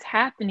humans is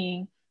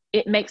happening,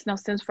 it makes no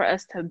sense for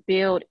us to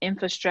build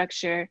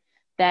infrastructure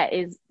that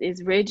is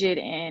rigid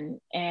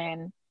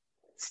and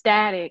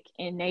static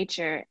in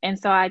nature. And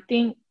so I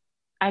think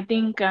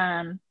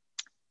the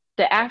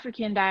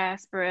African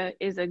diaspora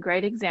is a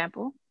great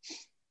example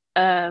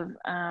of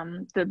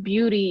the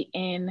beauty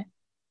in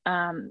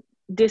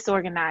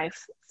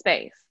disorganized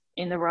space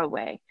in the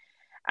roadway.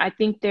 I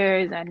think there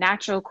is a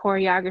natural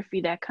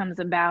choreography that comes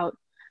about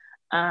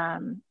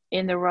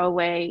in the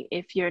roadway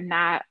if you're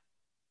not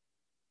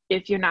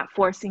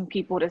forcing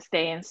people to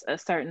stay in a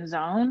certain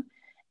zone.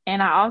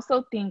 And I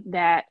also think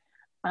that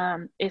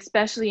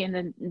especially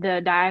in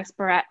the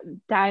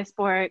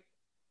diasporic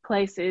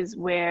places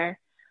where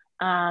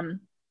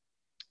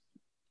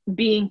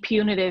being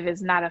punitive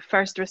is not a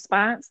first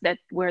response, that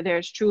where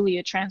there's truly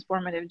a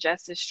transformative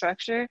justice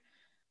structure,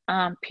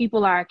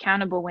 people are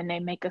accountable when they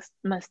make a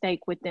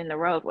mistake within the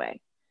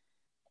roadway.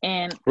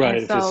 And right,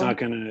 and if it's not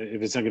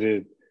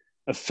gonna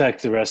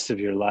affect the rest of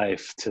your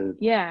life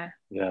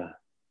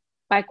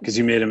like because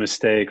you made a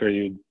mistake or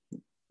you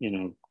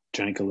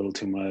drank a little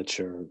too much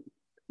or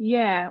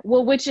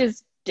which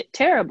is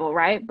terrible,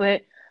 right?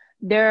 But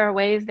there are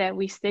ways that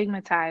we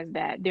stigmatize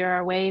that. There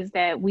are ways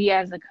that we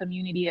as a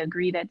community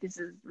agree that this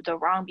is the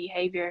wrong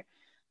behavior,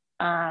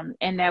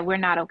 and that we're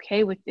not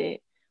okay with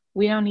it.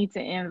 We don't need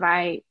to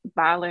invite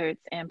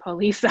bollards and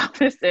police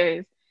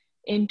officers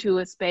into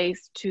a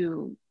space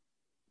to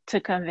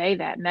convey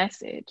that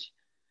message.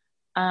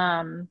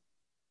 And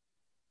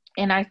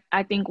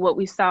I think what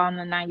we saw on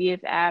the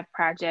 90th Ave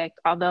project,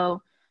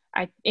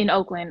 in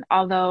Oakland,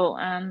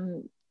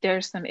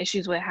 there's some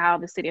issues with how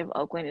the city of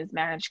Oakland is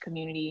managed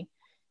community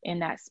in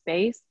that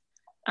space.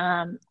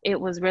 It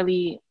was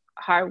really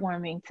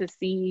heartwarming to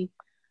see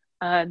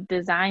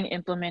design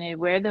implemented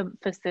where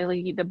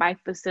the bike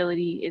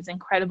facility is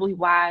incredibly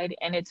wide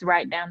and it's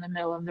right down the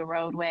middle of the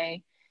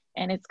roadway,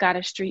 and it's got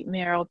a street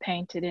mural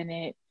painted in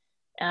it,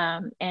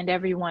 and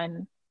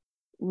everyone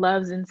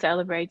loves and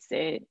celebrates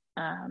it.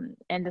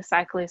 And the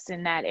cyclists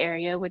in that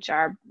area, which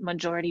are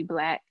majority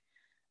Black,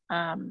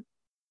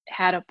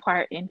 had a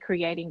part in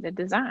creating the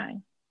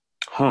design.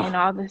 And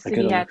all the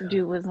city had to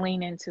do was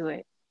lean into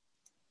it.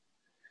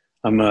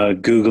 I'm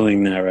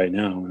Googling that right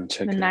now. I'm going to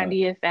check the it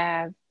 90th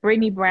out. Ave.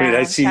 Brittany Brown.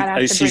 Shout out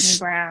to Brittany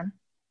Brown.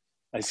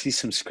 I see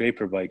some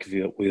scraper bike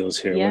wheels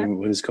here. Yeah.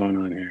 What is going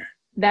on here?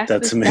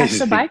 That's amazing. That's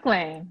the bike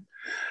lane.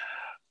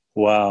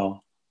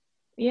 Wow.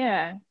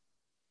 Yeah.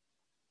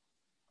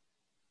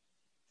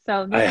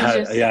 So I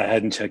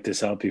hadn't checked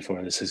this out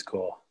before. This is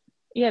cool.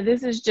 Yeah,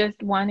 this is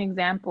just one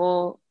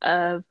example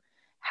of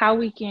how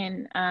we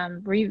can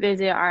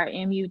revisit our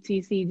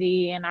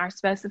MUTCD and our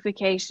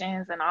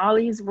specifications and all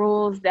these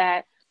rules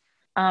that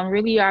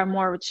really are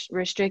more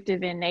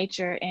restrictive in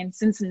nature. And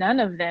since none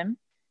of them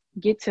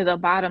get to the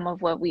bottom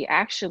of what we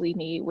actually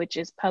need, which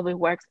is public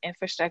works,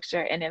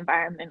 infrastructure, and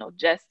environmental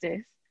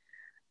justice,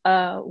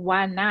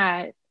 why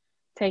not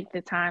take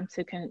the time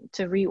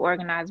to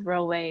reorganize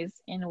roadways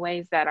in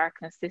ways that are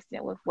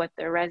consistent with what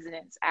the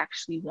residents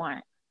actually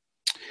want?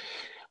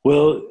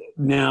 Well,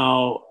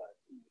 now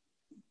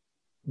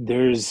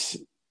there's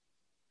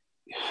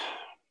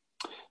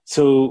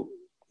so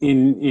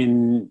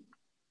in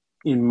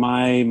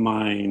my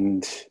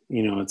mind,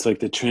 it's like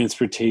the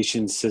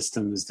transportation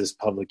system is this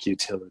public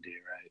utility,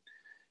 right?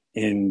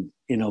 in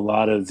a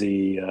lot of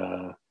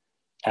the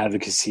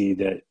advocacy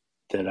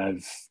that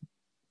I've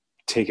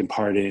taken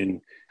part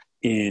in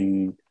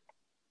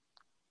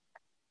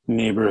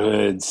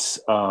neighborhoods,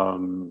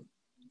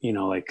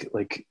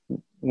 like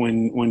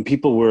when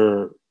people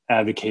were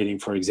advocating,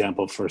 for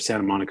example, for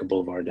Santa Monica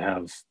Boulevard to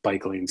have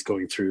bike lanes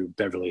going through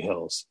Beverly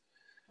Hills.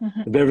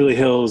 Mm-hmm. The Beverly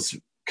Hills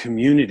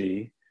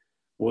community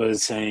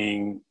was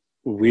saying,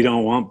 we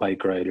don't want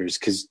bike riders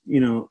because,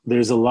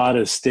 there's a lot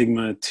of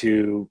stigma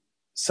to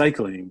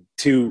cycling,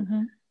 to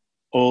mm-hmm.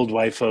 old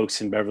white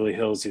folks in Beverly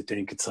Hills who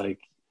think it's like,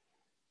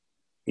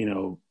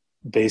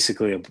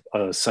 basically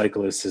a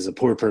cyclist is a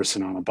poor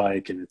person on a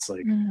bike, and it's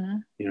like, mm-hmm.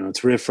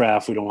 It's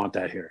riffraff. We don't want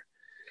that here.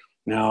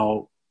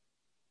 Now,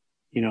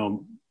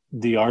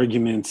 the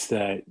arguments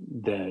that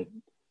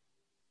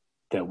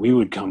we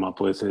would come up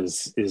with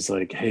is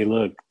like, hey,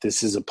 look,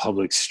 this is a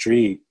public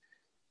street.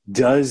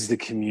 Does the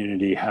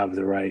community have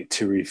the right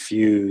to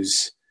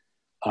refuse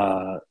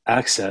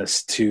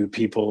access to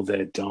people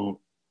that don't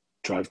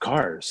drive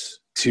cars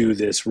to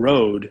this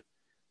road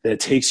that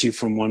takes you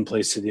from one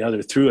place to the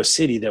other through a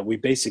city that we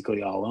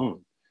basically all own?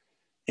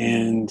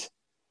 And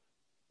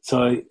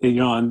so,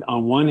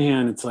 on one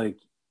hand, it's like,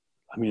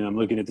 I'm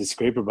looking at the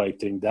scraper bike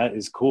thing. That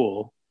is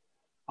cool.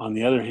 On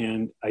the other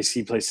hand, I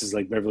see places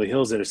like Beverly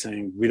Hills that are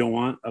saying, we don't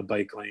want a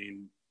bike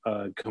lane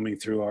coming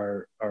through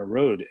our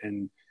road.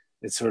 And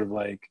it's sort of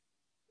like,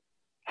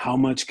 how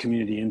much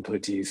community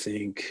input do you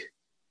think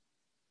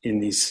in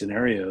these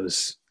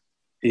scenarios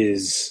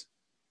is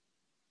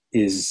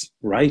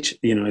right?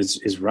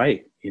 Is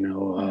right.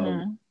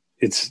 Mm-hmm.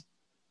 It's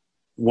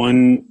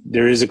one,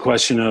 there is a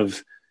question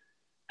of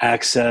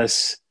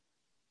access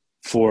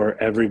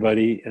for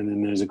everybody. And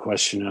then there's a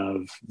question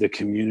of the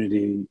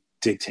community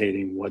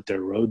dictating what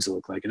their roads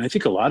look like. And I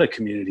think a lot of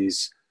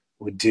communities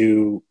would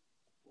do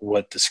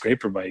what the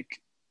scraper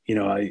bike,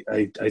 I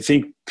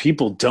think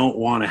people don't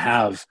want to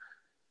have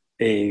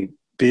a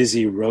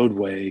busy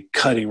roadway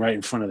cutting right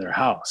in front of their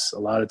house. A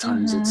lot of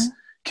times mm-hmm. it's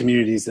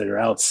communities that are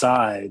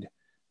outside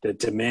that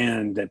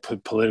demand, that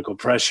put political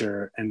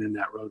pressure, and then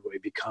that roadway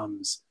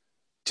becomes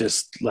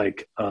just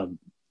like a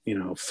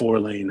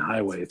 4-lane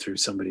highway through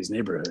somebody's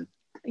neighborhood.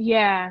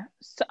 Yeah.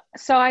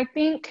 So I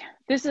think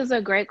this is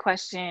a great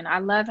question. I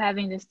love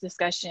having this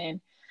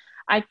discussion.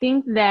 I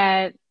think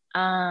that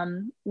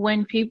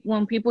when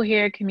people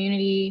hear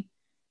community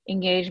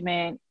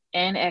engagement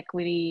and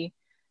equity,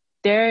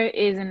 there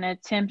is an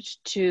attempt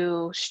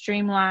to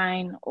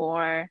streamline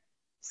or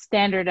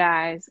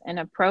standardize an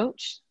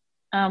approach,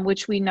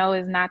 which we know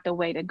is not the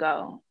way to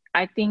go.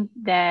 I think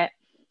that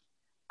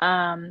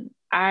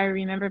I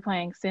remember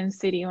playing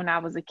SimCity when I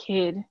was a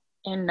kid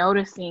and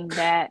noticing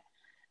that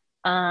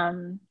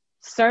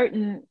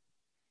certain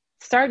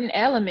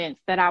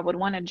elements that I would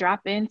want to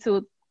drop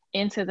into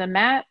the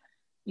map,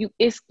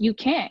 you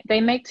can't.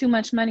 They make too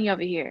much money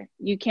over here.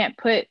 You can't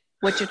put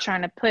what you're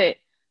trying to put.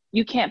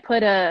 You can't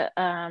put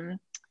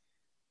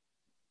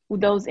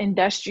those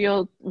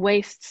industrial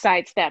waste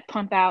sites that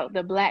pump out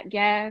the black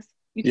gas.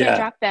 You can't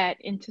drop that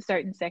into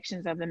certain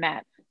sections of the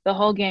map. The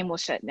whole game will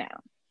shut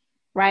down,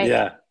 right?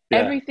 Yeah.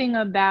 Everything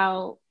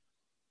about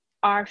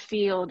our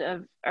field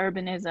of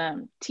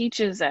urbanism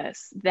teaches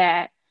us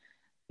that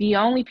the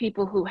only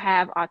people who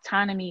have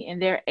autonomy in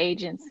their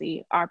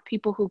agency are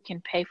people who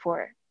can pay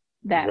for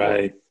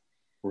that.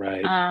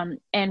 Right.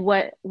 And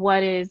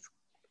what is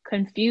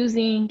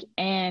confusing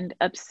and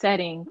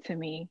upsetting to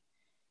me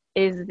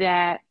is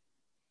that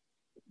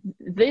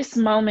this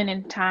moment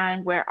in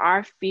time where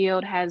our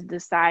field has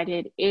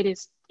decided it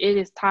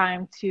is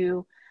time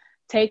to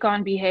take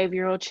on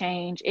behavioral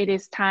change. It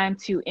is time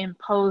to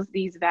impose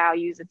these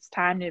values. It's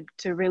time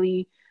to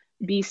really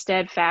be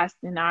steadfast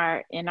in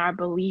our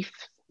belief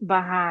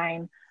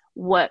behind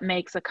what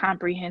makes a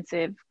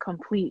comprehensive,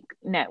 complete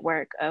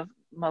network of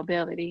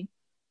mobility.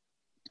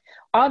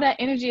 All that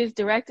energy is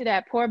directed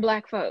at poor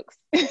Black folks.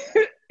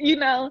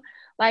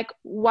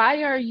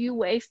 Why are you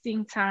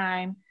wasting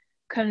time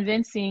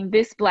convincing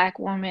this Black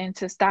woman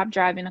to stop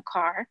driving a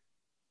car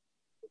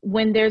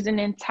when there's an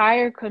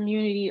entire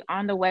community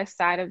on the west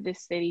side of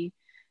this city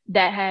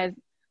that has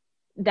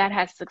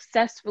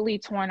successfully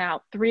torn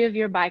out 3 of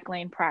your bike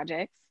lane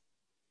projects?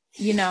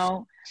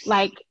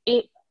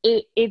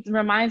 It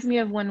reminds me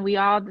of when we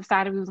all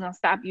decided we was going to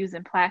stop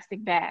using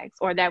plastic bags,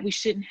 or that we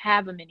shouldn't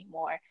have them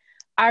anymore.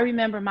 I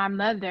remember my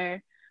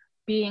mother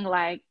being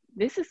like,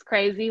 this is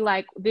crazy.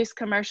 Like, this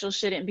commercial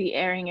shouldn't be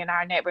airing in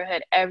our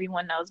neighborhood.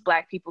 Everyone knows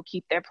Black people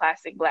keep their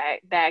plastic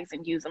bags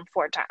and use them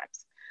 4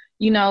 times.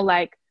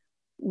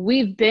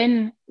 We've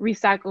been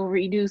recycle,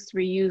 reduce,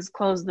 reuse,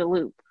 close the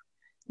loop.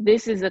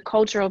 This is a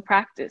cultural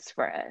practice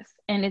for us.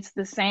 And it's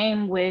the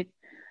same with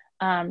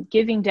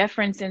giving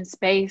deference in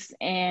space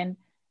and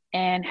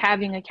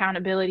having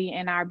accountability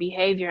in our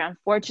behavior.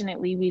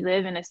 Unfortunately, we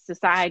live in a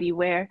society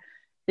where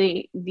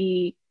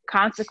the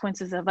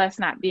consequences of us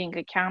not being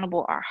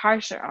accountable are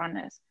harsher on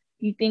us.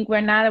 You think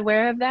we're not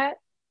aware of that?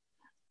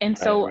 And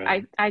so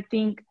right. I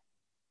think,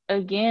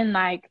 again,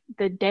 like,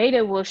 the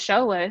data will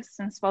show us,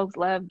 since folks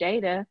love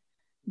data,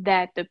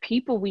 that the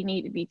people we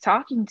need to be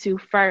talking to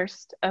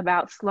first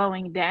about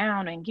slowing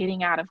down and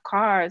getting out of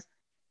cars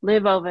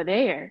live over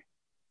there.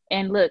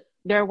 And look,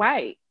 they're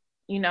white,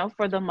 you know,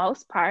 for the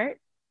most part,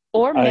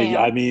 or male.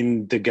 I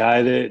mean, the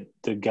guy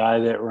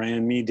that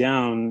ran me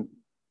down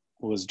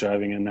was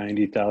driving a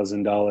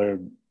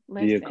 $90,000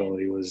 vehicle.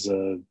 He was,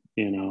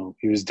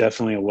 he was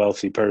definitely a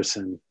wealthy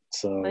person.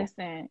 So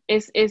listen,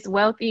 it's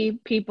wealthy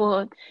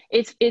people.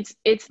 It's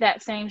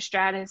that same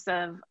stratus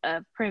of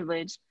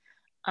privilege.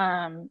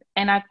 And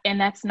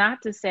that's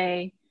not to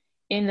say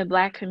in the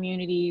Black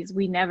communities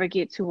we never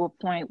get to a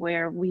point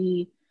where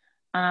we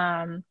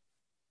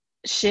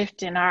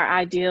shift in our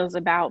ideals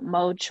about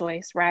mode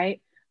choice,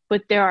 right?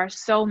 But there are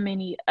so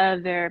many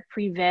other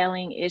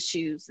prevailing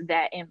issues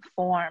that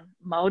inform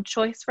mode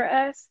choice for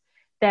us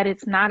that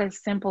it's not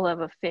as simple of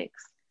a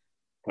fix.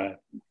 Right.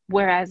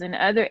 Whereas in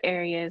other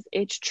areas,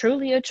 it's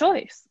truly a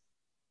choice.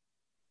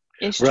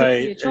 It's right.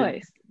 truly a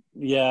choice.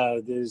 Yeah,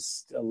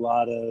 there's a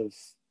lot of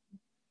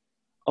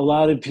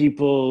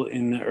people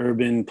in the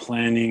urban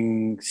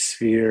planning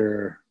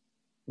sphere,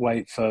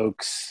 white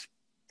folks,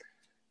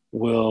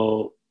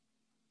 will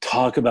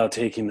talk about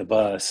taking the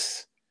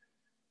bus,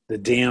 the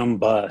damn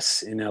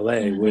bus in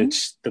LA,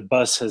 which the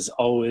bus has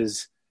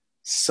always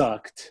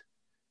sucked.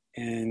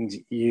 And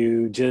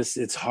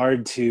it's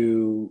hard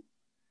to,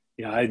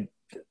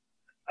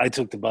 I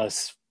took the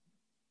bus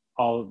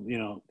all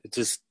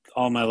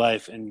my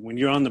life. And when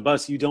you're on the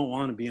bus, you don't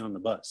want to be on the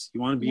bus.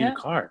 You want to be in a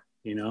car,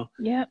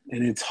 Yeah.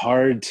 And it's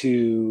hard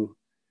to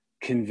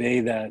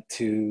convey that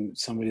to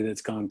somebody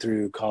that's gone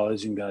through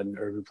college and got an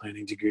urban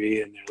planning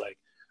degree. And they're like,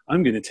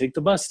 I'm going to take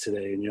the bus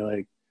today. And you're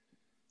like,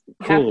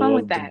 cool. Have fun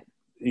with that.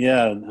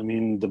 I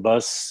mean, the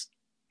bus,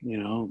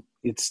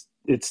 it's,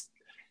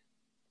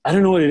 I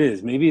don't know what it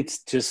is. Maybe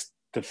it's just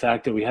the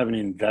fact that we haven't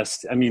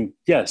invested. I mean,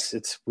 yes,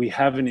 we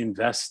haven't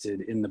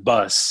invested in the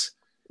bus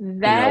in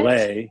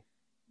LA.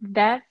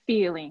 That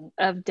feeling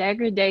of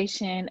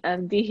degradation,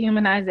 of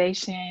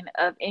dehumanization,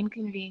 of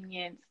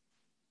inconvenience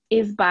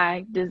is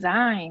by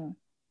design.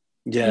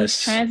 Yes.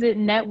 These transit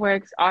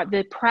networks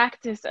the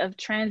practice of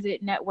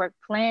transit network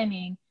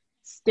planning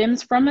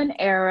stems from an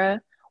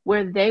era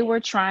where they were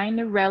trying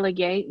to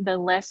relegate the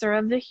lesser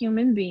of the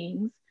human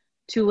beings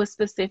to a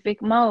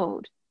specific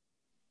mode.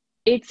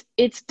 It's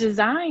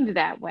designed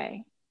that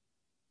way.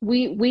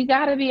 We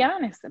got to be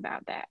honest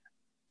about that.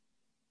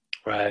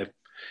 Right.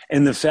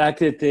 And the fact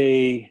that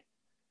they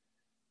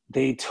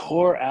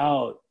tore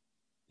out,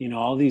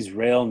 all these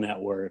rail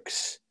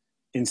networks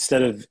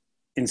instead of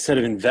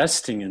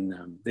investing in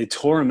them, they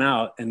tore them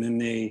out, and then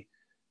they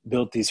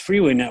built these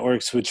freeway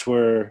networks, which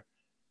were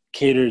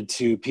catered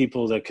to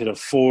people that could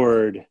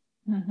afford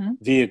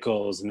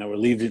vehicles and that were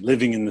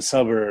living in the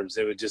suburbs.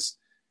 They would just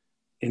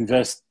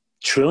invest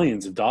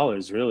trillions of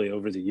dollars really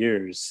over the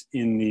years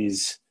in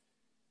these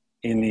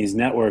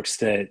networks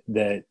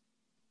that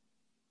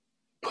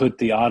put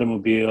the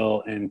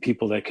automobile and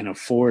people that can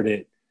afford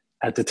it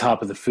at the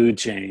top of the food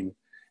chain.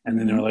 And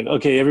then they're like,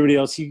 okay, everybody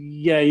else,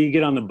 you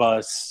get on the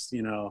bus,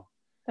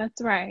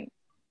 That's right.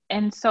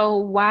 And so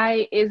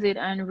why is it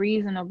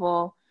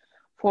unreasonable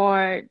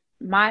for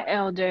my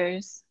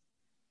elders,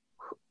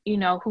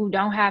 who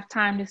don't have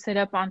time to sit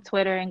up on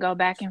Twitter and go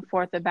back and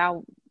forth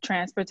about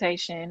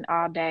transportation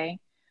all day?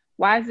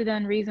 Why is it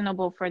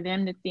unreasonable for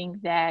them to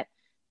think that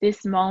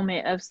this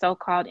moment of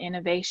so-called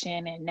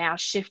innovation and now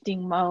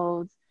shifting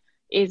modes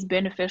is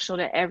beneficial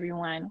to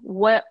everyone?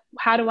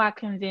 How do I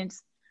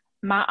convince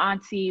my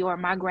auntie or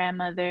my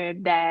grandmother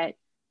that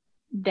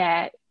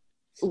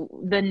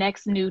the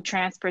next new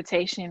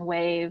transportation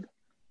wave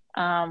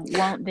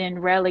won't then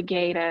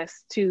relegate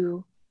us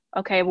to,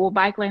 okay, well,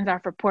 bike lanes are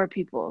for poor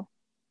people,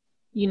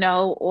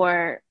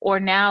 or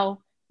now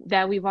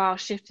that we've all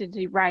shifted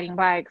to riding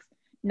bikes,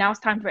 now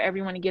it's time for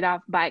everyone to get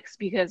off bikes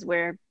because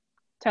we're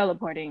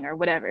teleporting or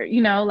whatever,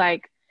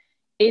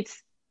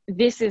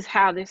 this is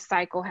how this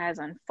cycle has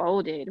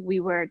unfolded. We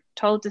were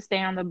told to stay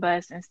on the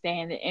bus and stay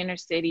in the inner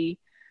city.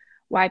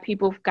 White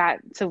people got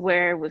to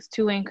where it was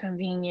too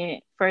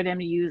inconvenient for them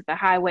to use the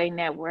highway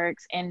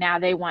networks, and now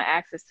they want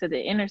access to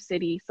the inner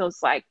city. So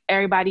it's like,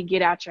 everybody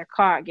get out of your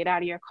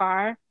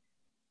car,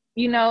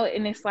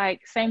 and it's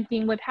like, same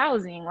thing with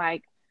housing.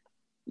 Like,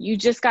 you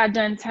just got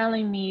done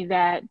telling me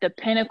that the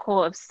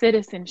pinnacle of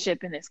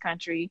citizenship in this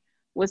country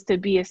was to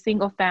be a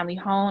single family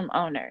home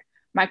owner.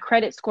 My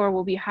credit score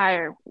will be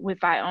higher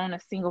if I own a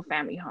single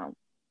family home.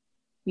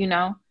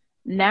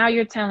 Now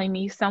you're telling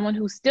me, someone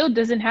who still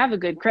doesn't have a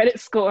good credit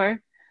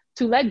score,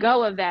 to let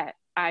go of that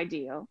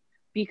ideal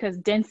because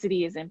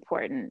density is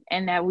important,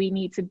 and that we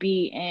need to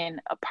be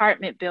in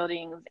apartment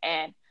buildings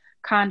and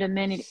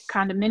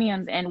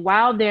condominiums. And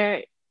while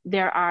there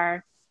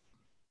are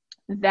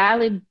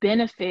valid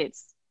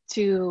benefits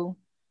to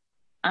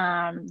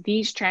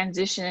these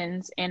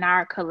transitions in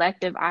our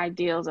collective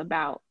ideals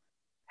about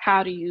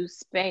how to use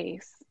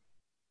space,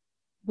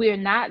 we're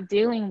not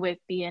dealing with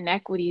the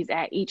inequities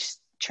at each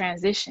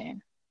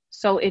transition.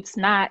 So it's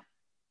not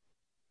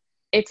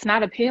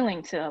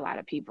appealing to a lot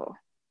of people.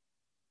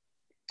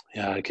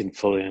 Yeah, I can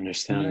fully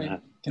understand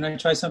that. Can I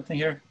try something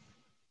here?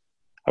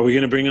 Are we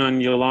going to bring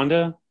on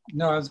Yolanda?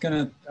 No, I was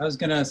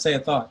gonna say a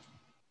thought.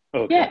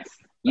 Okay. Yes,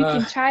 you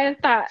can try a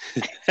thought.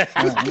 All right,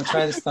 I'm gonna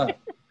try this thought.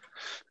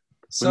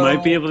 So, we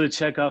might be able to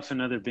check off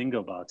another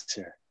bingo box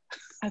here.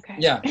 Okay.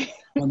 Yeah.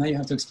 Well, now you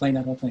have to explain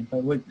that whole thing,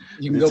 but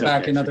you can It's go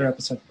back okay. another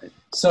episode.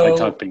 So I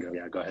talk bingo.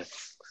 Yeah, go ahead.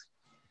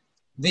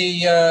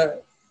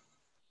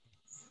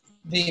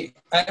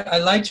 I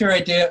liked your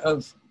idea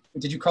of,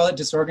 did you call it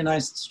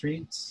disorganized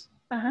streets?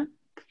 Uh-huh.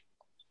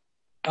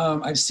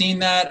 I've seen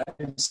that.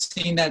 I've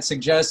seen that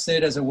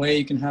suggested as a way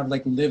you can have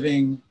like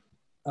living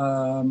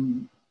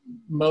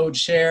mode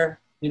share,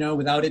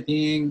 without it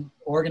being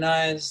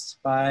organized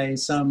by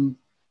some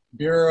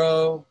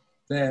bureau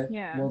that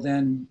will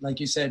then, like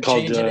you said, Called,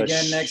 change it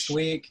again next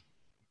week.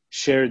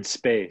 Shared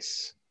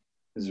space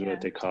is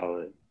what they call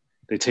it.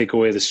 They take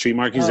away the street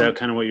markings. Is that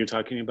kind of what you're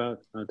talking about,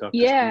 Dr.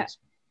 Yeah. Springs?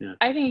 Yeah.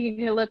 I think you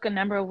can look a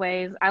number of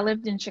ways. I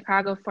lived in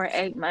Chicago for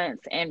 8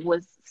 months and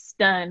was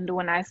stunned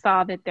when I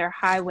saw that their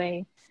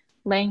highway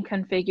lane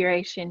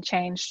configuration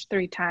changed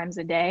 3 times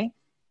a day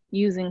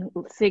using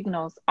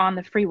signals on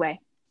the freeway.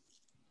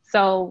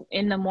 So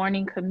in the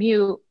morning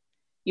commute,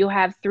 you'll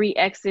have 3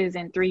 X's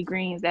and 3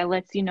 greens that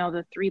lets you know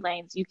the 3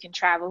 lanes you can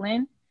travel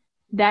in.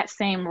 That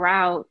same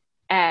route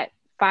at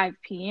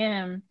 5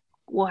 p.m.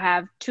 will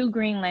have 2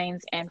 green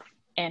lanes and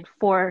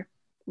 4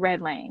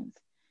 red lanes.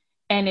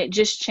 And it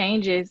just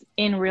changes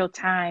in real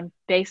time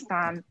based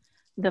on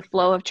the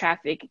flow of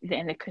traffic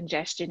and the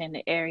congestion in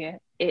the area.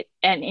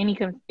 Any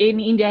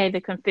day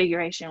the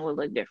configuration will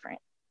look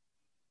different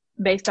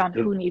based on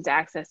who needs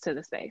access to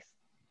the space.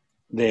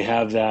 They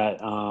have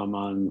that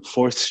on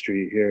 4th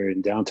Street here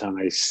in downtown.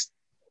 I,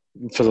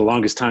 for the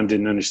longest time,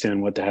 didn't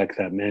understand what the heck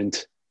that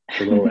meant,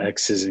 the little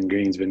X's and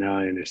greens, but now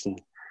I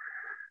understand.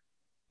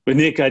 But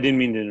Nick, I didn't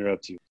mean to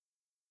interrupt you.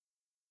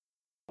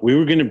 We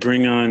were going to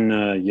bring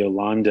on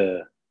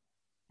Yolanda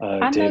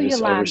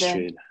Davis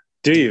Overstreet.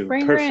 Do you?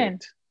 Bring Perfect. her in.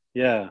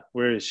 Yeah,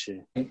 where is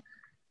she?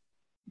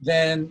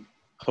 Then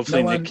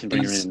hopefully Nick can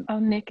bring her in. Oh,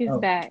 Nick is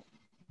back.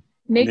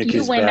 Nick,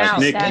 you went back. out.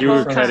 Nick, that you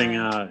were whole cutting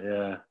time. out.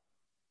 Yeah.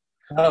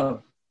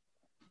 Oh.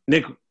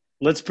 Nick,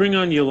 let's bring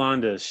on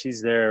Yolanda. She's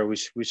there. We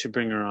should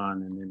bring her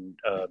on, and then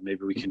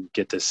maybe we can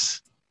get this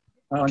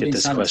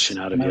question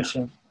out of you.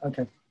 Show.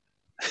 Okay.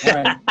 All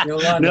right,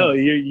 Yolanda. No,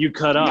 you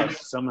cut off.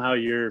 Somehow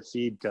your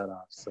feed cut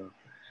off. So,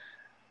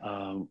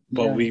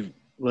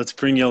 let's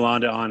bring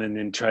Yolanda on and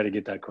then try to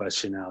get that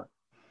question out.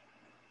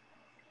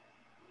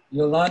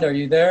 Yolanda, are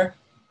you there?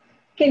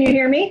 Can you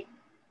hear me?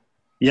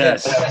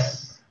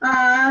 Yes.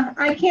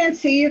 I can't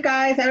see you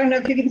guys. I don't know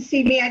if you can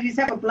see me. I just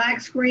have a black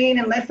screen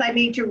unless I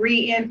need to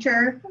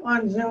re-enter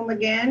on Zoom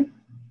again.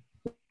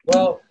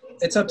 Well,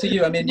 it's up to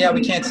you. I mean, yeah,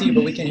 we can't see you,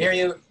 but we can hear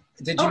you.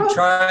 Did you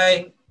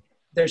try?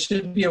 There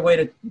should be a way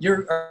to.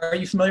 Are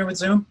you familiar with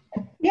Zoom?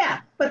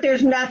 Yeah, but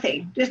there's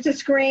nothing. Just a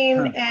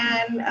screen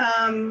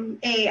and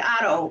a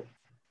auto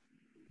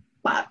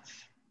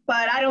box.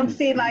 But I don't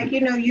see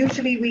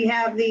usually we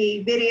have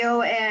the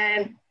video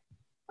and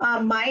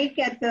mic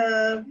at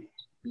the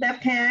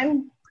left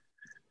hand.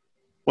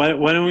 Why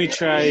don't we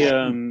try?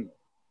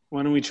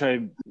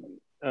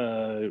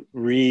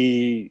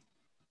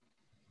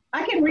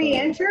 I can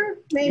re-enter.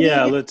 Maybe.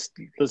 Yeah, let's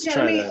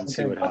try that and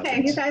see what happens.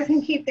 Okay, you guys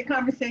can keep the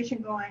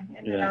conversation going,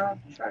 and then I'll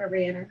try to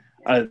re-enter.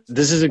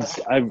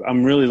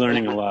 I'm really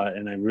learning a lot,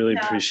 and I really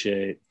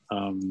appreciate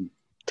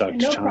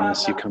Dr.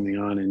 Chalmers, you coming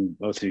on, and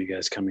both of you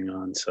guys coming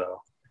on.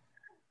 So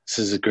this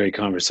is a great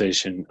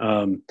conversation.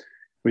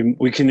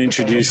 We can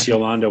introduce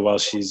Yolanda while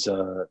she's.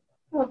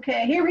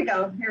 Okay, here we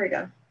go.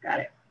 Got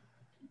it.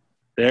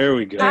 There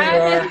we go.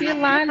 Hi, Miss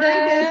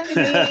Yolanda.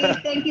 Hi,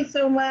 thank you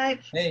so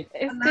much. Hey,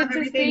 it's good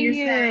to see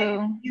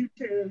you. You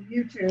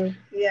too.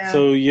 Yeah.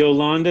 So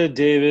Yolanda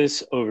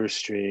Davis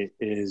Overstreet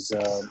is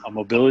a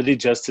mobility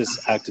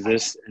justice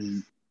activist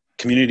and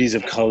communities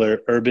of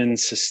color urban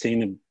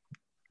sustainabilist.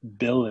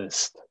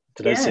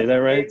 Did I say that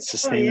right?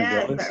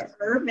 Sustainabilist. Yes,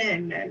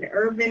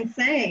 urban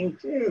saying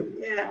too.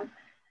 Yeah.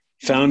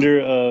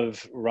 Founder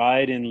of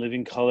Ride in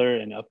Living Color,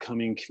 and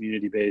upcoming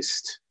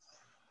community-based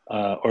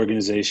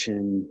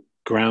organization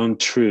Ground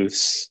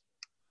Truths,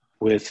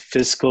 with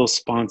fiscal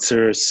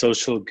sponsor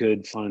Social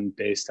Good Fund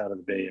based out of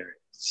the Bay Area.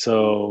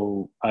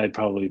 So I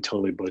probably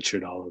totally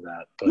butchered all of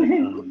that, but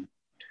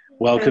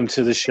welcome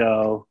to the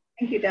show.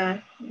 Thank you,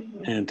 Don.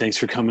 And thanks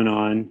for coming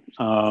on.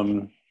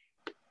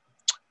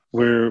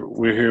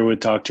 We're here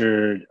with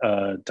Dr.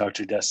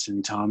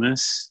 Destin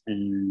Thomas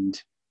and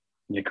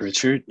Nick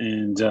Richard,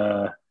 and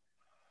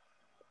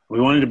we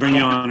wanted to bring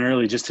you on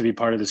early just to be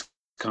part of this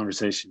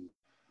conversation.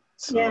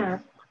 So, yeah,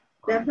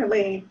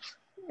 definitely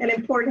an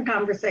important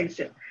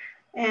conversation.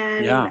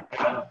 And I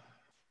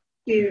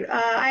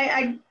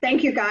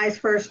thank you guys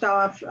first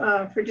off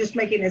for just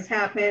making this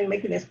happen,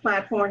 making this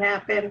platform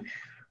happen.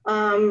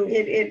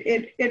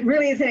 It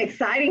really is an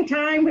exciting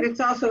time, but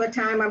it's also a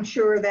time I'm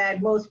sure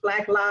that most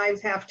Black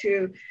lives have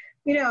to,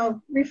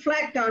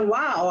 reflect on,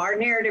 wow, our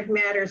narrative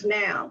matters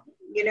now.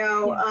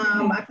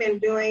 I've been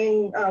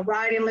doing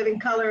Ride in Living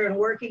Color and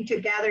working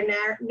to gather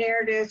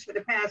narratives for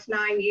the past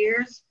 9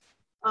 years.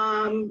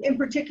 in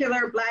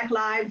particular Black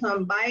Lives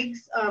on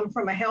Bikes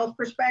from a health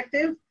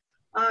perspective,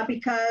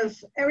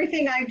 because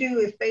everything I do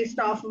is based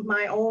off of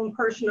my own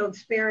personal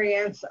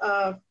experience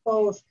of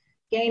both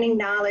gaining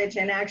knowledge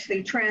and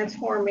actually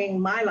transforming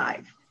my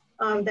life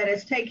that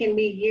has taken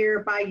me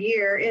year by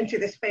year into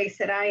the space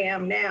that I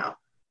am now.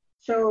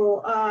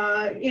 So,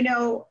 I've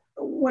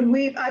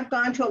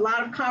gone to a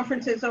lot of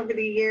conferences over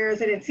the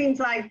years, and it seems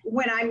like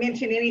when I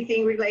mention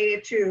anything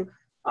related to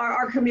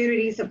our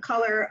communities of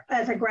color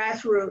as a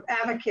grassroots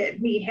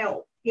advocate need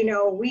help.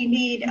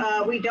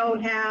 We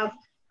don't have,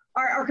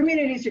 our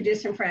communities are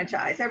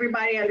disenfranchised.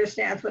 Everybody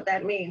understands what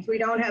that means. We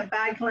don't have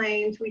bike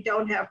lanes, we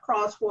don't have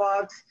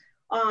crosswalks,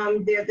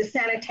 the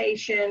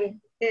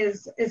sanitation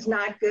is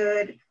not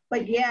good,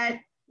 but yet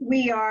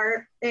we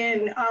are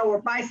in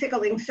our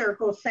bicycling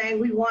circles saying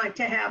we want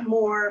to have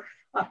more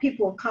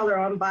people of color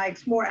on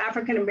bikes, more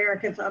African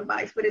Americans on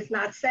bikes, but it's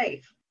not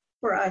safe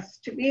for us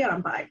to be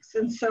on bikes.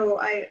 And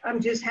so I'm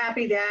just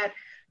happy that,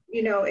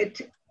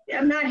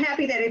 I'm not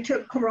happy that it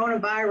took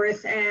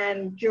coronavirus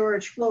and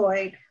George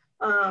Floyd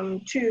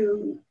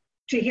to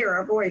hear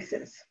our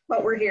voices,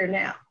 but we're here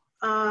now.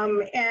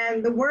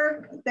 And the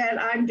work that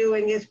I'm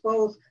doing is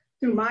both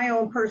through my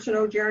own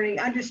personal journey,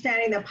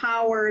 understanding the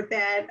power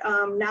that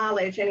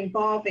knowledge and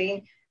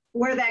evolving,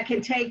 where that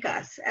can take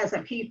us as a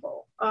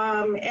people.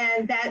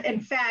 And that,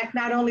 in fact,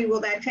 not only will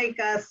that take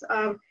us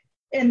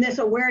in this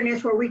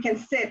awareness where we can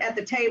sit at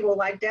the table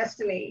like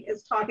Destiny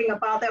is talking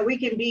about, that we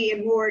can be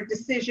in more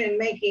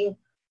decision-making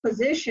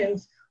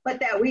positions, but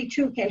that we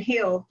too can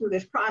heal through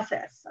this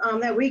process,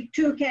 that we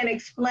too can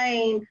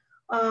explain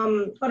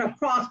on a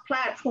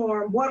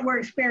cross-platform what we're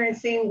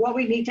experiencing, what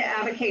we need to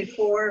advocate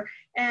for,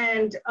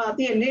 and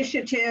the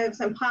initiatives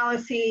and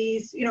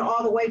policies,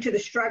 all the way to the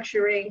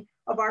structuring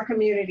of our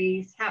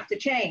communities have to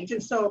change.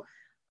 And so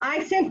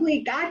I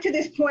simply got to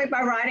this point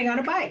by riding on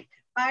a bike.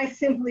 I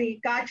simply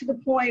got to the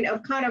point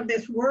of kind of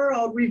this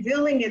world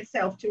revealing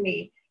itself to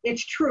me,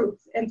 its truth.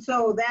 And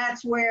so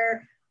that's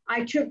where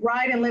I took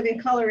Ride and Live in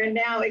Color, and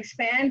now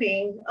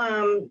expanding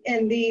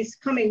in these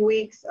coming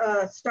weeks,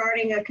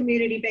 starting a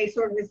community-based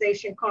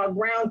organization called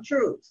Ground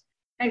Truths.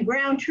 And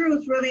Ground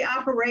Truth really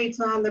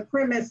operates on the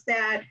premise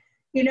that,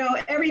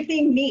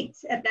 everything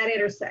meets at that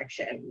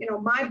intersection.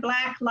 My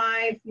Black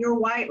life, your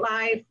white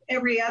life,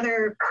 every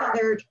other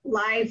colored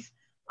life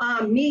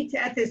meets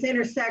at this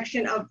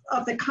intersection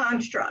of the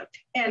construct.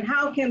 And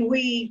how can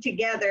we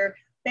together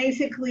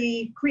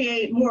basically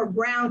create more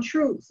ground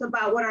truths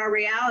about what our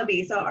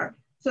realities are,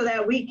 so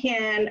that we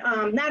can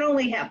not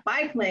only have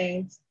bike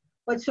lanes,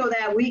 but so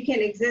that we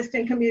can exist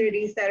in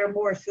communities that are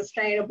more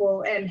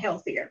sustainable and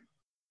healthier.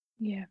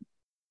 Yeah.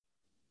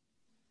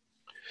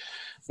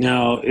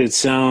 Now, it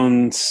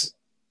sounds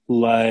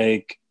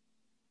like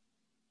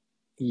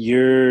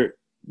Yolanda,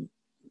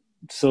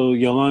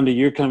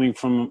 you're coming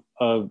from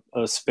a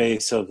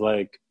space of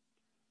like,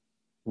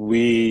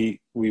 we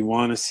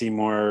want to see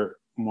more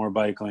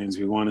bike lanes.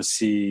 We want to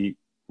see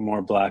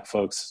more Black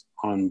folks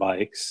on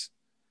bikes.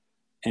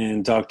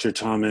 And Dr.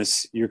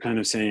 Thomas, you're kind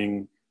of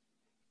saying,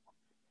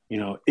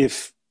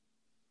 if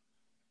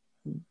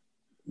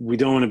we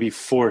don't want to be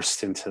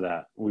forced into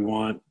that, we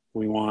want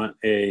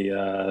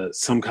a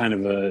some kind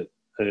of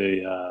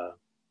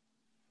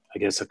I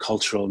guess a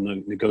cultural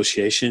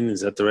negotiation.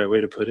 Is that the right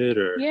way to put it?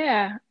 Or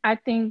yeah, I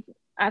think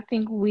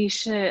we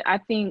should. I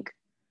think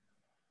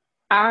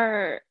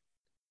our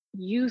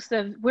use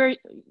of we're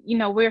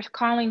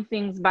calling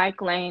things bike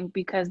lane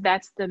because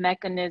that's the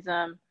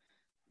mechanism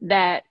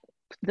that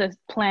the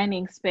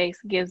planning space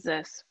gives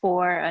us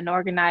for an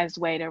organized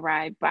way to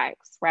ride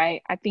bikes,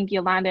 right? I think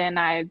Yolanda and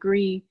I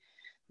agree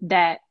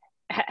that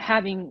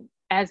having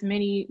as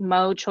many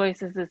mode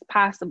choices as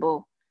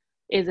possible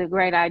is a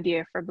great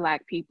idea for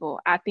Black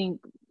people. I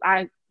think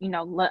I'm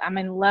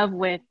in love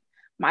with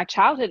my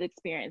childhood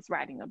experience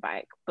riding a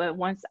bike, but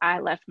once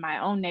I left my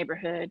own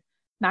neighborhood,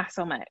 not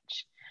so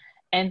much.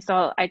 And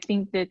so I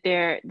think that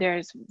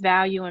there's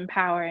value and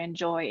power and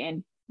joy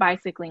in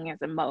bicycling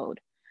as a mode.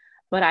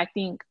 But I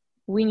think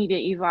we need to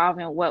evolve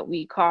in what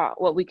we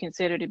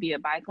consider to be a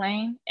bike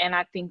lane. And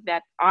I think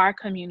that our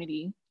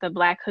community, the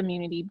Black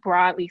community,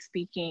 broadly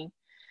speaking,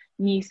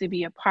 needs to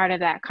be a part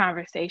of that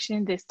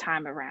conversation this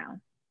time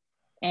around.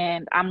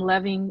 And I'm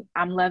loving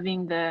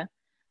the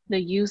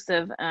use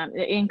of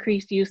the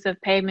increased use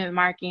of pavement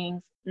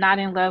markings. Not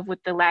in love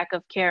with the lack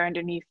of care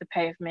underneath the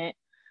pavement,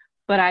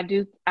 but I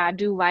do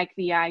like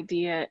the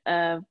idea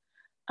of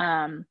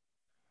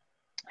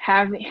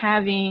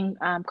having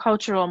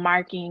cultural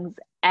markings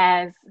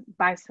as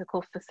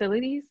bicycle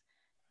facilities,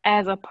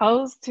 as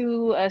opposed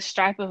to a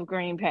stripe of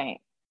green paint.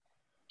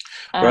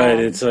 Right.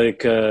 It's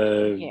like,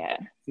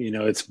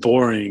 it's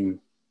boring.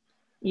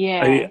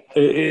 Yeah.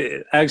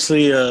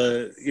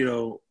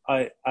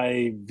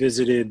 I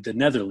visited the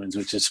Netherlands,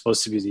 which is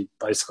supposed to be the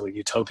bicycle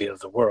utopia of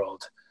the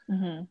world.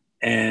 Mm-hmm.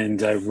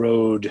 And I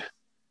rode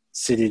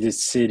city to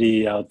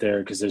city out there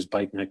because there's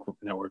bike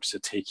networks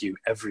that take you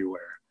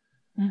everywhere.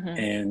 Mm-hmm.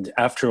 And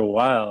after a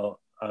while,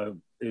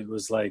 it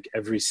was like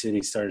every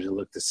city started to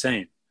look the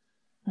same.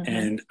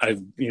 And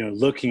I've,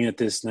 looking at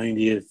this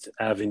 90th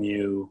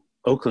Avenue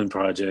Oakland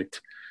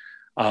project,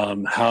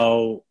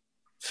 how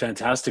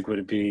fantastic would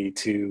it be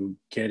to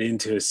get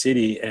into a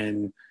city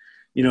and,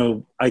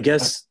 I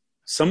guess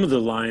some of the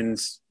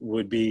lines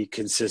would be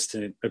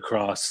consistent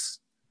across,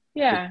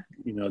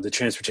 the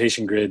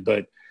transportation grid,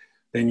 but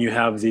then you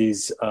have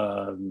these,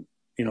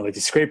 like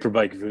the scraper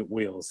bike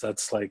wheels.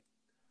 That's like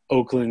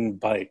Oakland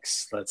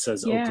Bikes. That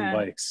says Oakland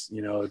Bikes.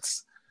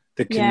 It's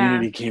the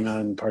community came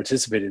out and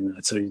participated in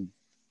that. So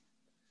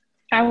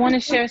I want to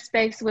share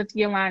space with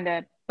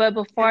Yolanda, but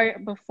before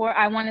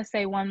I want to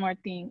say one more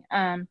thing.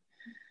 I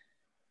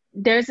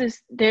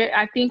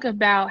think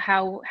about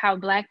how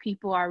Black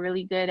people are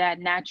really good at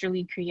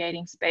naturally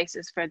creating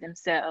spaces for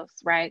themselves,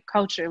 right?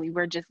 Culturally,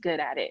 we're just good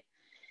at it.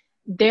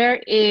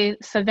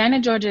 Savannah,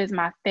 Georgia is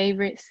my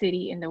favorite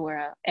city in the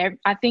world.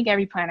 I think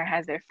every planner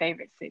has their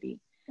favorite city.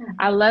 Mm-hmm.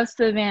 I love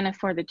Savannah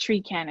for the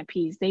tree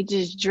canopies. They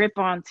just drip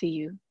onto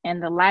you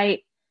and the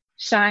light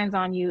shines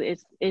on you.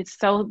 It's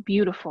so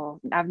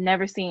beautiful. I've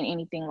never seen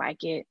anything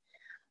like it.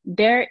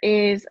 There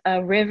is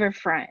a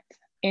riverfront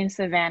in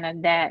Savannah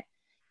that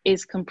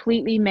is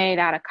completely made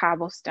out of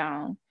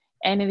cobblestone,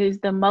 and it is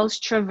the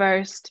most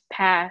traversed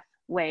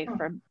pathway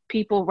for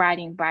people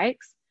riding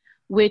bikes,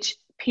 which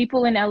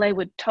people in LA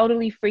would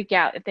totally freak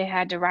out if they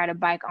had to ride a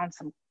bike on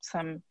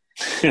some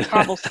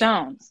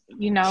cobblestones.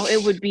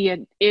 It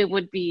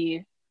would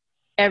be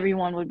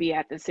everyone would be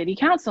at the city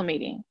council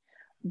meeting.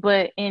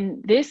 But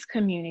in this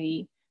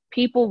community,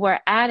 people were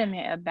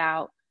adamant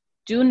about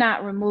do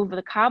not remove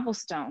the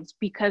cobblestones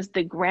because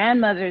the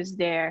grandmothers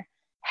there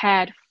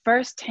had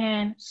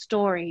firsthand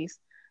stories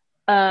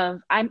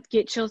of, I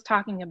get chills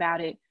talking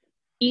about it.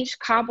 Each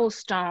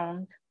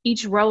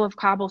row of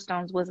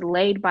cobblestones was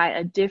laid by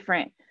a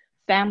different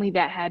family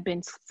that had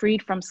been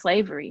freed from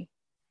slavery.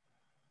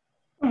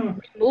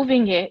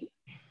 Removing it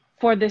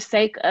for the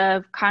sake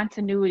of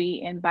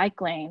continuity in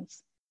bike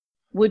lanes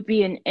would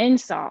be an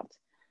insult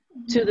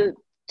to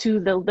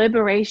the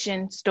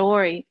liberation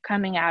story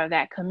coming out of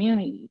that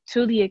community,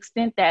 to the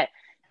extent that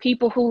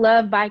people who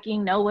love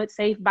biking, know what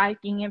safe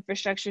biking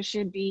infrastructure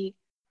should be,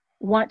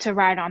 want to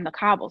ride on the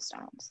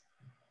cobblestones.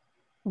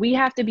 We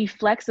have to be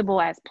flexible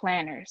as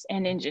planners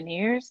and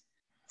engineers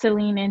to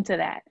lean into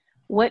that.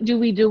 What do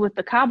we do with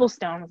the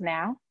cobblestones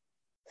now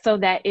so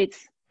that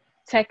it's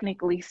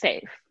technically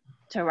safe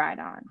to ride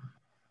on?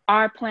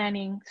 Our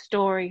planning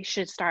story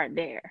should start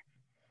there.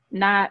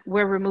 Not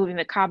we're removing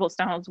the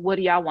cobblestones. What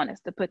do y'all want us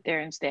to put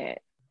there instead?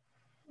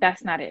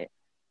 That's not it.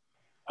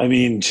 I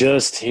mean,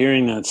 just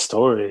hearing that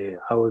story,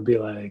 I would be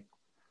like,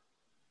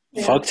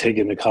 fuck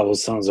taking the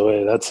cobblestones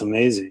away. That's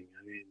amazing.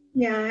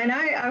 And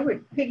I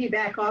would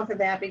piggyback off of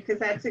that because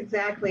that's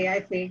exactly, I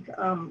think,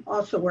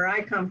 also where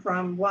I come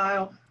from.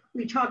 While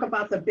we talk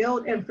about the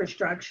built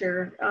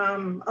infrastructure,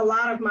 a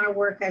lot of my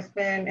work has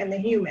been in the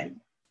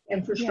human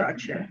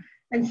infrastructure.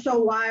 And so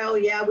while,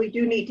 we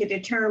do need to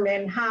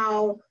determine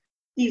how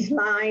these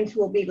lines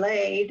will be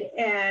laid,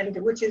 and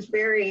which is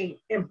very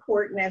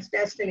important, as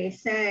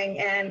Destiny's saying,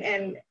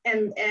 and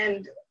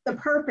the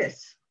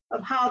purpose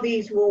of how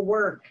these will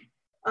work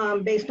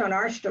based on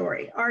our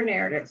story, our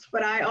narratives.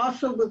 But I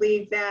also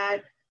believe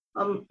that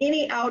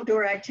any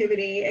outdoor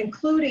activity,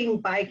 including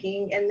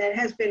biking, and that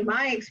has been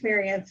my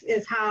experience,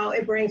 is how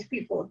it brings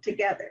people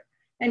together.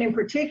 And in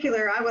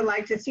particular, I would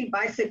like to see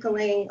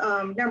bicycling,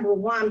 number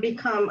one,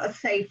 become a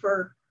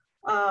safer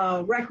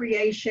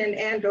recreation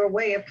and or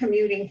way of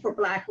commuting for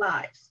Black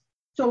lives.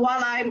 So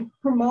while I'm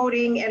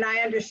promoting and I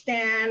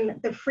understand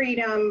the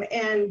freedom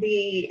and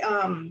the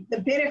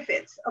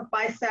benefits of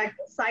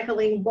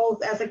bicycling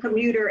both as a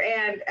commuter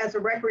and as a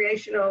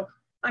recreational,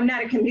 I'm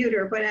not a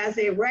commuter, but as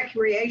a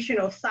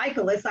recreational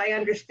cyclist, I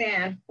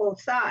understand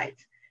both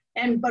sides.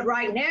 But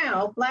right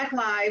now, Black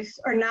lives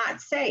are not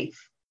safe,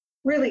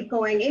 really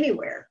going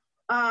anywhere.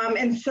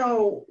 And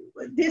so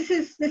this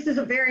is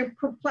a very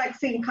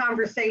perplexing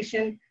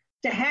conversation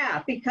to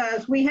have,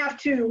 because we have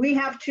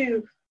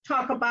to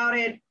talk about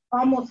it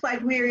almost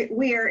like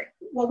we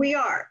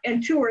are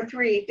in 2 or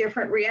 3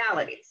 different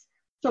realities.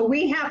 So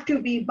we have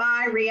to be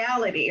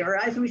bi-reality, or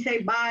as we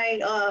say,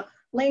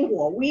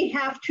 bilingual. We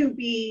have to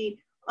be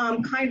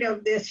kind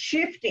of this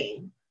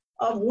shifting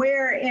of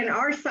where in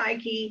our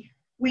psyche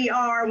we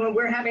are when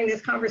we're having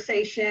this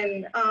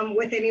conversation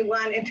with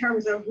anyone in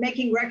terms of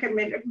making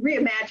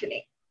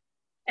reimagining.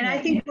 And I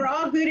think we're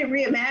all good at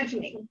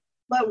reimagining,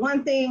 but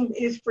one thing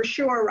is for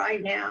sure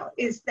right now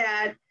is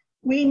that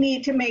we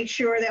need to make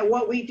sure that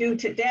what we do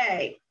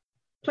today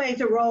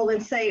plays a role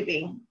in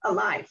saving a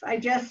life. I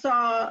just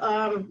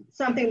saw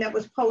something that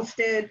was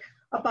posted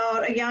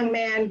about a young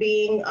man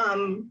being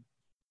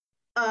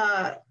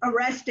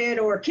arrested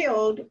or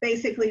killed,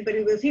 basically, but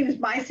he was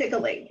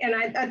bicycling. And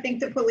I think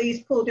the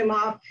police pulled him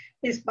off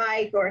his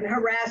bike and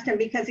harassed him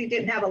because he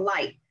didn't have a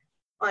light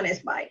on his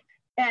bike.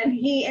 And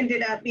he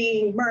ended up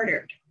being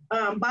murdered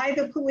by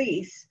the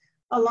police,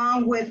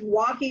 along with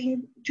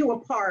walking to a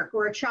park,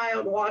 or a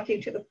child walking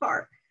to the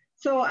park.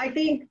 So I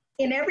think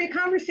in every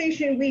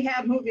conversation we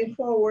have moving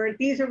forward,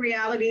 these are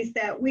realities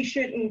that we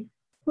shouldn't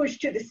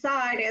pushed to the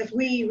side as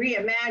we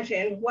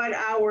reimagine what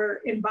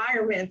our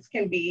environments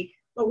can be.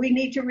 But we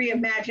need to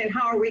reimagine,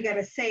 how are we going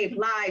to save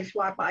lives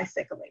while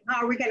bicycling?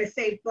 How are we going to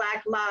save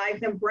Black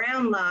lives and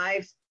brown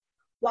lives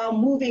while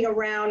moving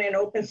around in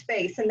open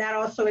space? And that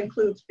also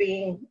includes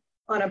being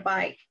on a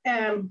bike.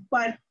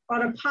 But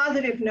on a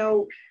positive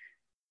note,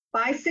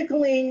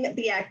 bicycling,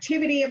 the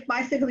activity of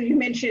bicycling, you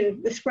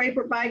mentioned the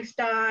scraper bikes,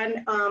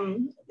 Don,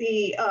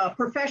 the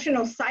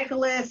professional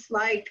cyclists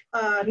like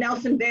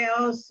Nelson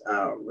Bales,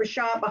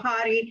 Rashad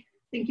Bahati. I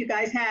think you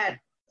guys had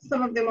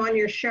some of them on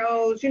your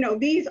shows. You know,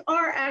 these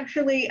are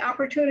actually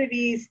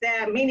opportunities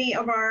that many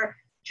of our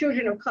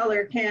children of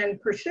color can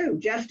pursue.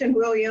 Justin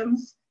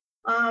Williams,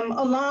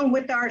 along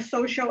with our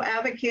social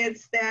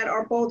advocates that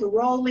are both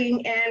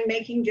rolling and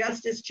making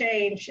justice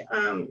change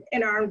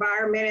in our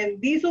environment. And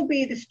these will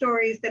be the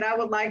stories that I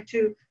would like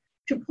to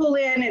pull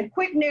in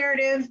quick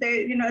narratives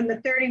that, you know, in the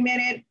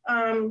 30-minute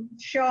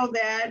show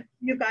that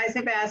you guys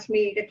have asked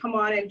me to come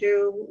on and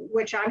do,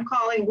 which I'm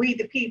calling We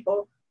the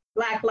People,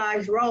 Black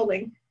Lives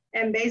Rolling.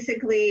 And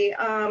basically,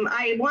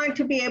 I want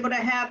to be able to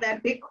have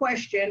that big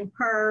question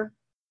per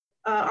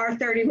our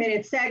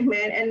 30-minute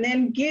segment, and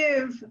then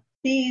give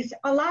these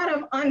a lot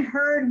of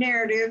unheard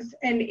narratives.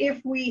 And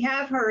if we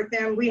have heard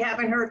them, we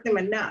haven't heard them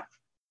enough.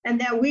 And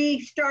that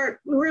we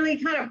start really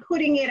kind of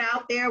putting it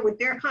out there with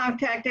their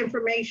contact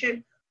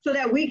information so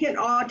that we can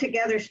all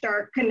together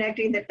start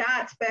connecting the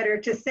dots better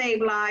to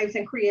save lives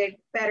and create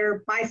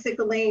better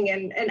bicycling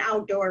and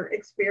outdoor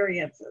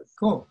experiences.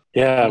 Cool.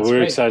 Yeah, That's we're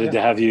great. excited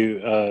to have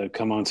you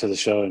come onto the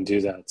show and do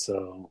that.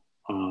 So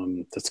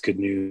that's good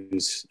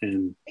news.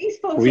 And These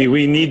folks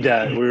we need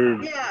that.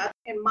 Yeah,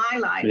 in my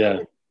life.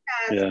 Yeah.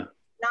 In the past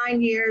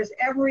 9 years,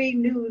 every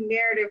new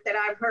narrative that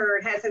I've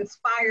heard has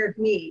inspired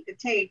me to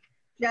take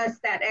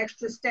just that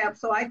extra step.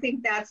 So I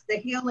think that's the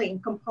healing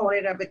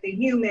component of it, the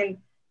human.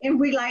 And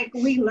we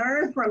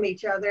learn from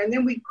each other, and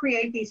then we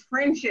create these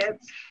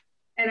friendships.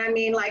 And I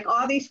mean, like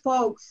all these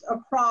folks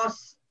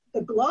across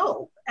the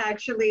globe,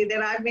 actually,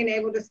 that I've been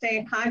able to stay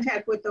in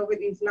contact with over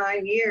these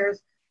 9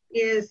 years,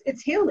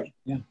 it's healing.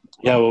 Yeah.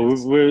 Well,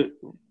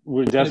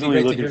 we're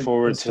definitely looking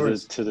forward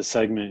to the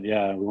segment.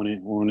 Yeah, we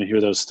want to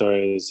hear those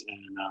stories.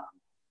 And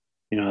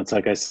you know, it's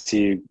like I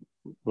see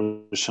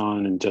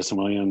Rashawn and Justin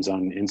Williams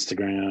on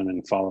Instagram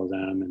and follow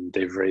them, and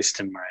they've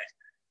raced in my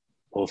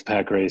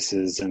Wolfpack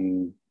races,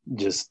 and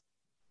just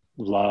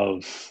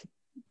love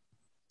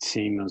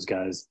seeing those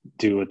guys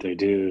do what they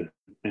do.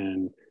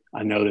 And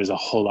I know there's a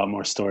whole lot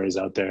more stories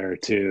out there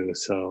too.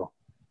 So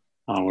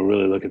we're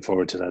really looking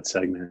forward to that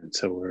segment.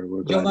 So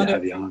we're glad Yolanda, to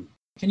have you on.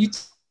 Can you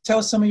tell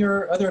us some of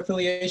your other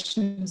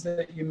affiliations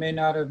that you may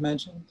not have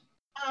mentioned?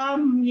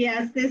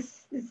 Yes,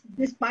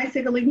 this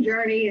bicycling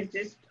journey has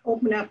just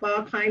opened up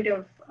all kind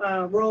of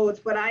roads,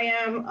 but I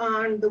am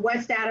on the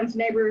West Adams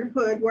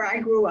neighborhood where I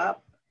grew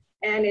up.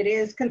 And it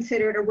is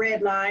considered a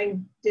red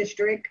line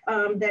district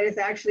that is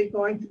actually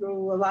going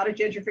through a lot of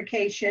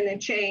gentrification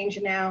and change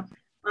now.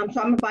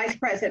 So I'm a vice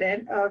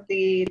president of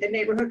the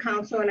neighborhood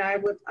council, and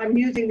I'm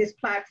using this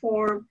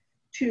platform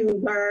to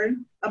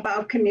learn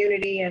about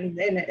community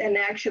and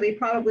actually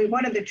probably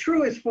one of the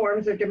truest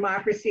forms of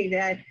democracy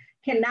that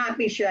cannot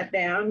be shut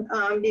down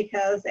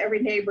because every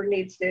neighbor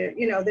needs to,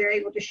 you know, they're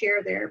able to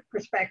share their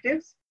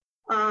perspectives.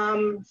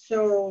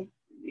 So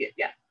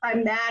yeah,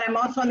 I'm that. I'm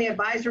also on the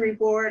advisory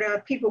board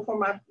of People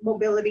for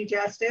Mobility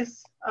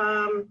Justice,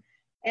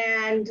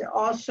 and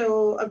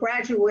also a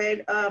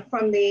graduate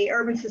from the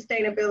urban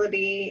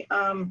sustainability.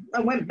 I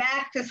went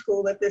back to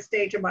school at this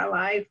stage of my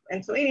life,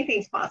 and so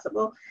anything's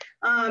possible,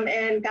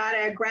 and got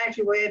a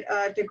graduate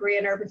degree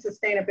in urban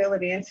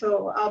sustainability. And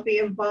so I'll be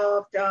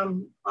involved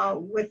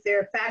with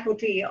their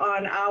faculty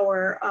on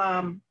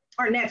our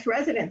next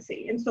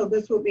residency. And so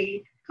this will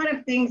be kind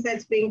of things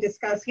that's being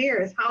discussed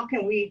here is how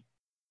can we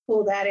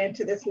pull that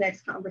into this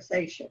next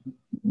conversation.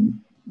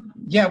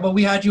 Yeah, well,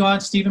 we had you on.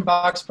 Stephen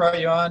Box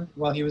brought you on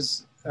while he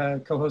was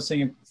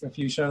co-hosting a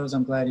few shows.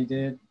 I'm glad he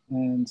did.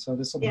 And so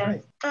this will be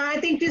great.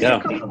 I think just a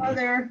couple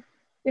other,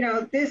 you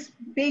know, this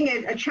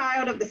being a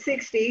child of the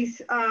 60s,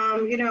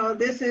 you know,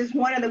 this is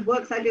one of the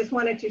books I just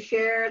wanted to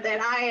share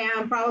that I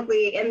am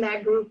probably in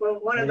that group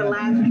of one of the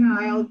last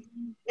child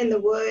in the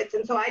woods.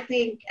 And so I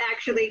think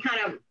actually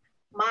kind of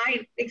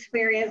my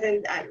experience,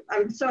 and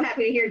I'm so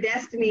happy to hear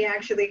Destiny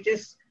actually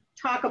just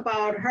talk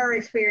about her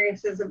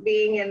experiences of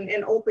being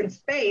in open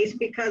space,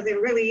 because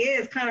it really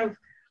is kind of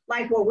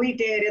like what we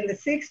did in the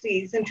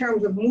 60s in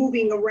terms of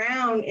moving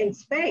around in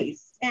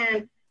space.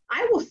 And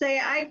I will say,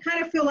 I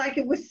kind of feel like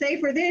it was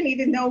safer then,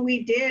 even though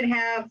we did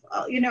have,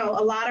 you know,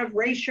 a lot of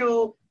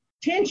racial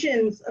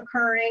tensions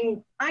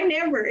occurring. I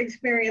never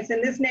experienced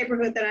in this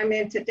neighborhood that I'm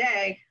in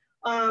today,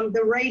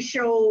 the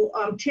racial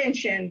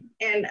tension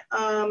and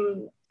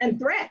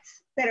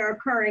threats that are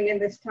occurring in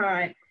this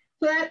time.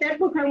 So that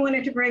book I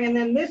wanted to bring. And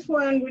then this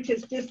one, which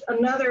is just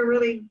another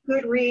really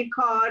good read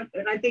called,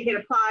 and I think it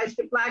applies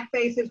to Black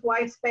Faces,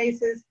 White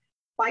Spaces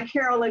by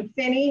Carolyn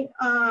Finney.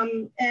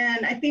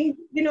 And I think,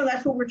 you know,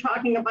 that's what we're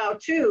talking about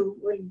too,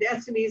 when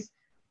Destiny's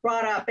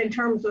brought up in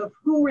terms of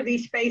who were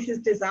these spaces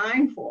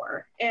designed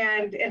for,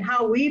 and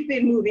how we've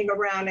been moving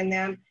around in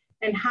them,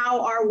 and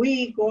how are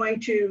we going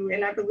to,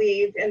 and I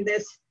believe in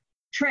this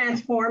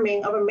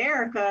transforming of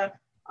America,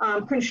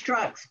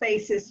 construct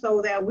spaces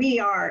so that we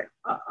are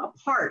a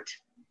part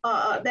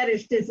that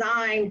is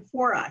designed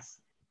for us.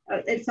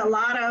 It's a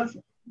lot of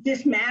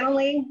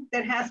dismantling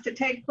that has to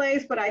take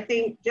place, but I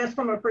think just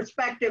from a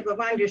perspective of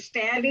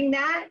understanding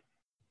that,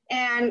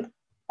 and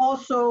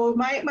also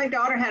my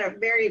daughter had a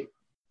very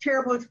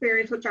terrible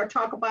experience, which I'll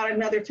talk about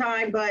another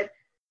time, but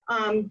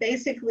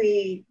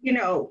basically, you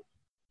know,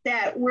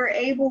 that we're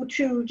able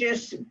to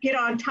just get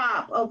on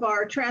top of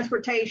our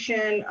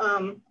transportation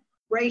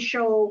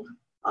racial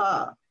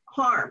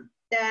harm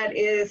that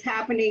is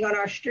happening on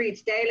our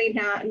streets daily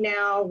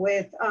now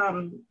with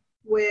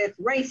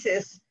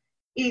racists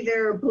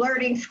either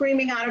blurting,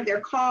 screaming out of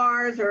their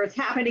cars, or it's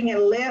happening in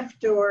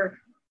Lyft, or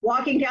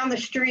walking down the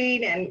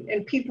street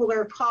and people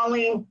are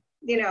calling,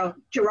 you know,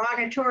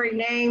 derogatory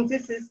names.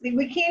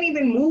 We can't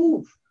even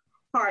move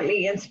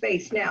hardly in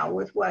space now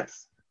with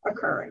what's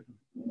occurring.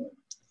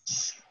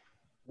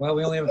 Well,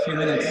 we only have a few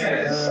minutes.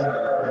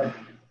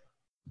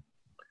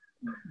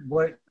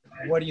 What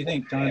do you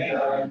think,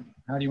 Don?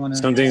 How do you want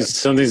to?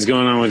 Something's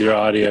going on with your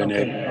audio,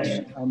 okay,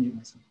 Nick. I'll mute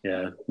myself.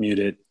 Yeah, mute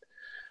it.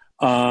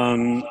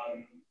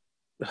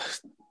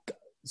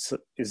 So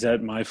is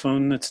that my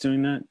phone that's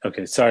doing that?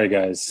 Okay, sorry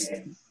guys.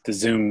 The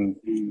Zoom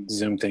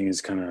thing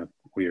is kind of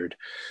weird.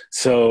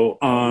 So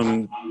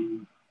I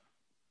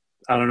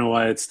don't know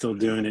why it's still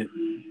doing it.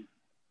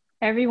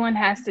 Everyone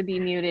has to be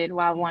muted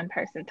while one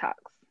person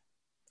talks.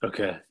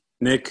 Okay.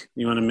 Nick,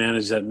 you want to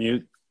manage that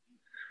mute?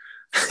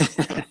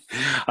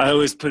 I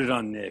always put it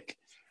on Nick.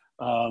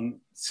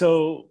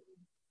 So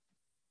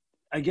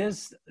I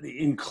guess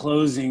in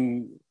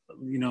closing,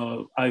 you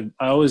know, I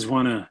always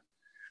want to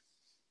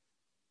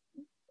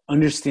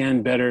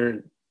understand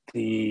better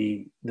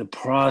the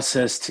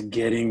process to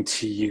getting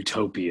to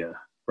utopia,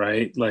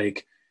 right?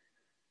 Like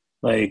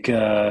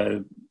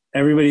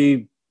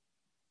everybody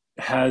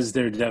has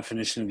their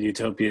definition of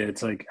utopia.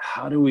 It's like,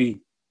 how do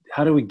we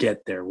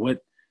get there? What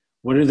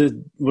are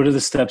the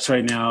steps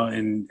right now?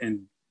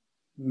 And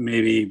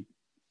maybe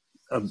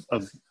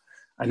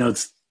I know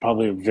it's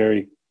probably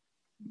very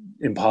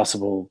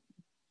impossible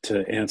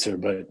to answer,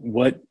 but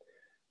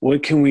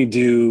what can we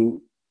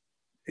do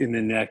in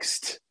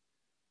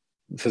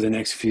for the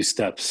next few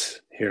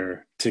steps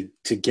here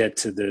to get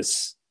to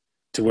this,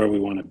 to where we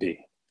want to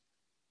be?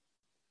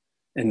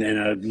 And then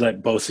I'd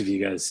let both of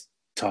you guys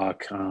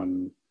talk.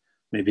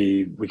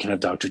 Maybe we can have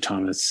Dr.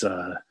 Thomas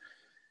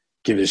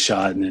give it a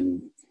shot and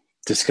then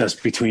discuss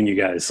between you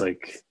guys.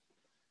 Like,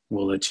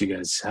 we'll let you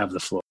guys have the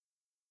floor.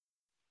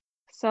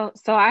 So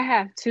I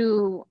have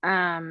two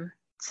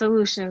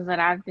solutions that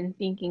I've been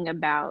thinking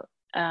about.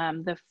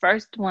 The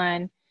first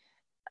one,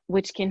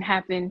 which can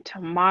happen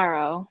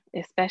tomorrow,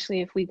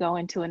 especially if we go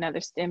into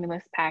another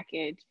stimulus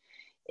package,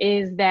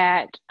 is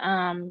that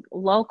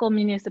local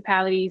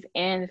municipalities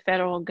and the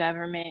federal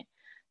government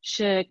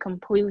should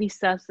completely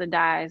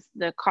subsidize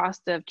the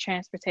cost of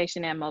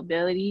transportation and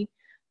mobility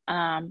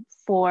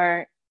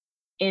for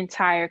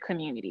entire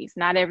communities.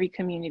 Not every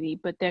community,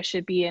 but there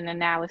should be an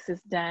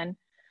analysis done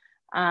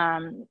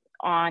on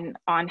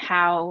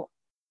how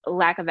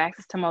lack of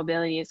access to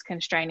mobility is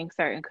constraining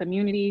certain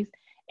communities,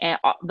 and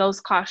those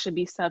costs should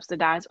be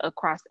subsidized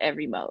across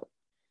every mode,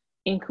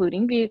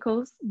 including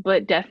vehicles,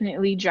 but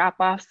definitely drop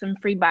off some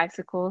free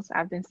bicycles.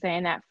 I've been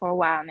saying that for a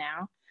while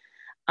now.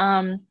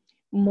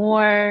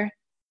 More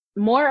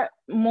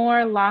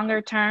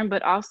longer term,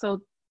 but also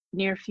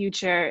near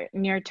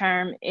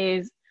term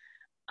is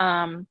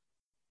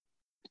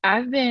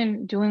I've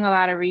been doing a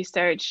lot of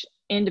research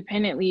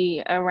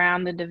independently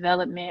around the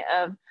development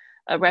of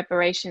a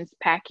reparations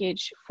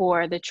package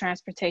for the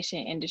transportation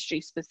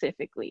industry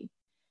specifically.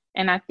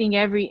 And I think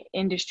every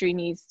industry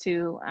needs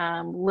to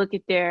look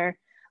at their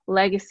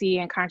legacy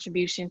and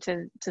contribution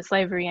to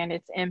slavery and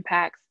its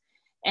impacts,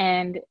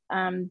 and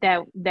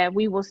that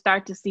we will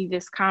start to see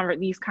these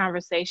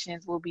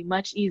conversations will be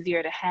much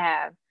easier to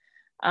have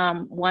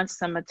once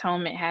some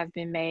atonement has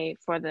been made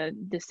for the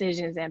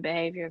decisions and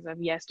behaviors of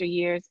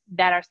yesteryears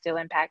that are still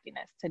impacting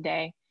us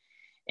today.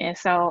 And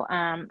so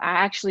I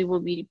actually will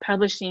be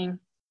publishing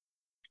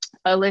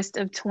a list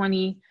of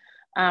 20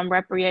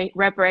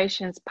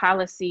 reparations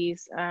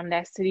policies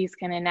that cities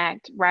can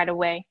enact right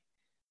away.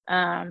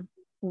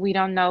 We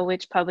don't know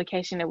which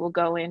publication it will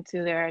go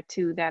into. There are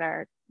two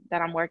that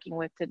I'm working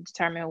with to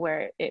determine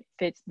where it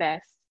fits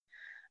best.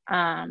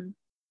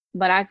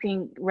 But I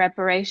think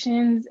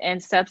reparations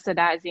and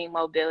subsidizing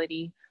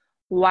mobility,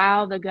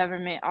 while the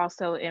government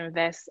also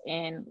invests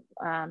in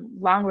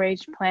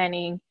long-range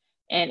planning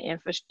and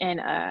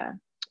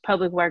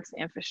public works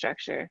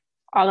infrastructure,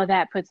 all of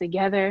that put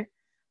together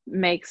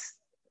makes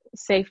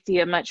safety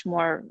a much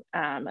more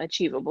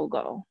achievable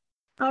goal.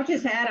 I'll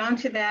just add on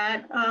to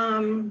that,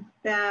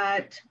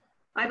 that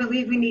I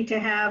believe we need to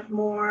have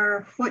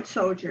more foot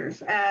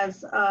soldiers,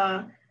 as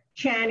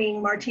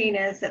Channing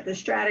Martinez at the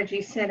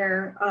Strategy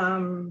Center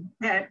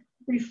had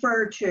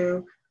referred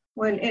to.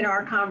 when in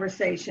our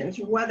conversations,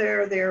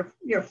 whether they're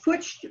your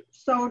foot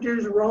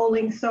soldiers,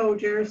 rolling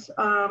soldiers,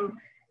 and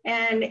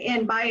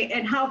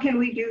how can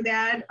we do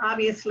that?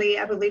 Obviously,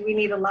 I believe we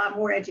need a lot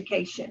more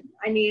education.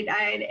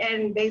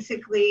 And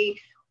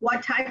basically,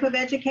 what type of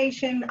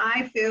education?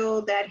 I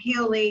feel that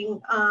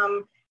healing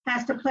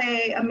has to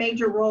play a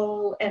major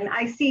role, and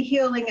I see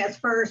healing as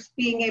first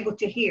being able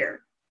to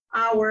hear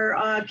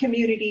our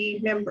community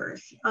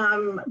members.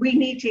 We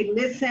need to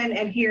listen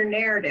and hear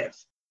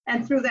narratives.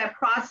 And through that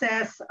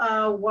process,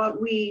 what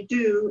we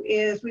do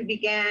is we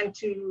began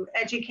to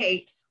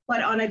educate,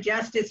 but on a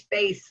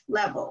justice-based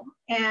level.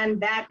 And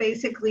that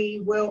basically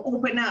will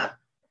open up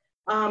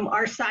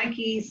our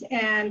psyches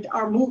and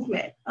our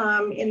movement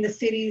in the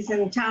cities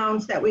and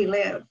towns that we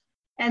live.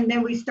 And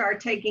then we start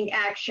taking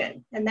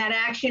action. And that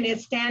action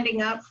is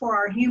standing up for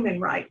our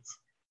human rights.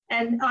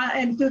 And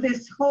through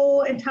this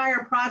whole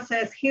entire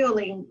process,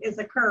 healing is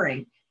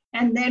occurring.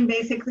 And then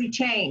basically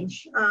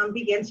change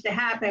begins to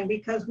happen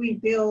because we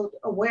build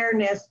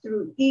awareness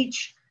through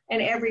each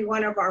and every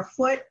one of our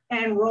foot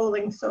and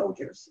rolling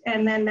soldiers.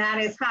 And then that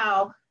is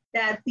how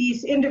that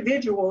these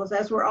individuals,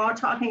 as we're all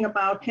talking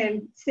about,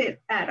 can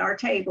sit at our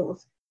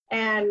tables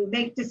and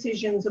make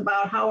decisions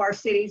about how our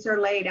cities are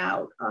laid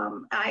out.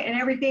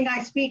 And everything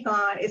I speak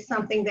on is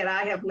something that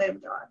I have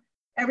lived on.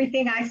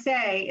 Everything I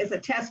say is a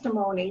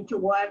testimony to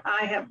what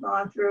I have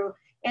gone through.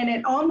 And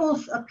it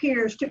almost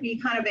appears to be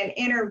kind of an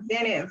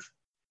interventive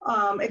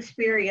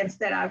experience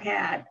that I've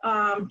had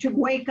to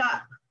wake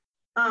up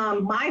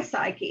my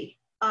psyche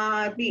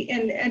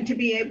and to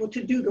be able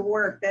to do the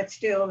work that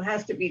still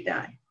has to be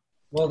done.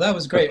 Well, that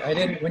was great.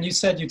 When you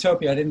said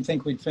utopia, I didn't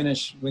think we'd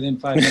finish within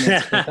 5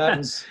 minutes, but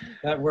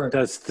that worked.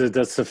 That's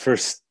the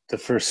first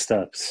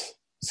steps.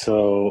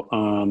 So,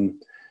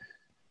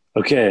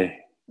 okay.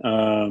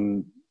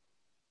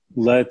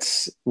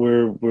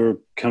 We're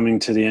coming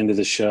to the end of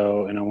the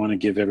show, and I want to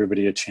give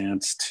everybody a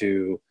chance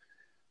to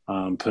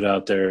put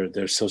out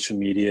their social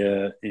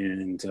media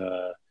and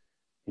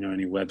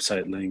any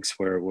website links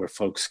where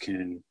folks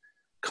can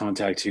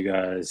contact you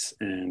guys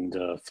and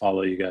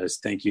follow you guys.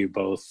 Thank you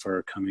both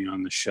for coming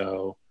on the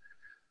show.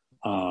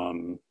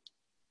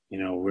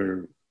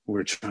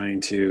 We're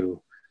trying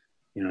to,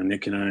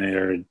 Nick and I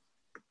are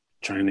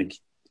trying to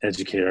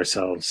educate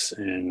ourselves,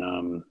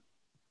 and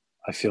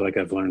I feel like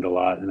I've learned a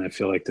lot, and I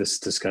feel like this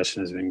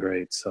discussion has been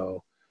great.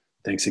 So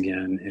thanks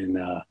again. And,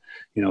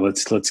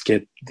 let's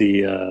get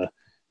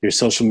your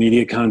social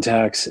media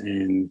contacts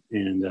and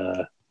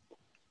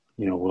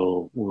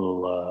we'll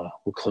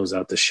close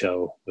out the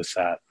show with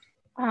that.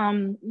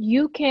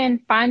 You can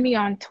find me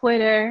on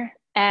Twitter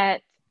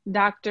at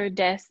Dr.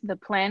 Des the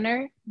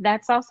Planner.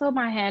 That's also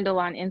my handle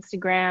on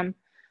Instagram.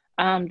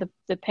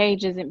 The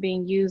page isn't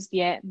being used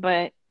yet,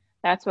 but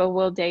that's where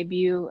we'll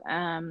debut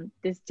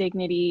this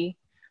Dignity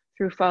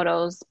Through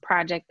Photos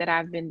project that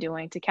I've been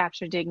doing to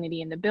capture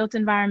dignity in the built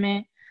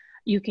environment.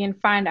 You can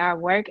find our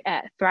work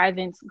at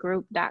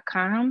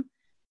thrivencegroup.com.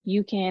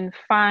 You can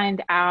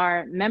find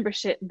our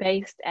membership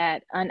based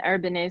at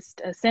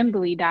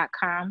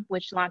unurbanistassembly.com,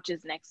 which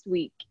launches next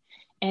week.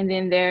 And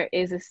then there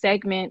is a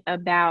segment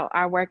about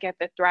our work at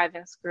the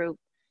Thrivence Group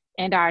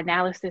and our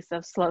analysis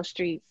of slow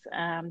streets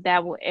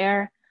that will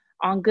air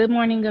on Good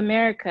Morning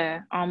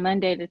America on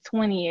Monday the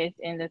 20th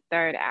in the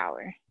 3rd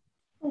hour.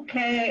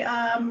 Okay,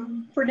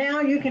 for now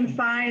you can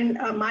find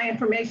my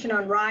information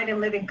on Ride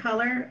and Live in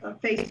Color, a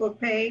Facebook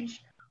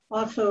page,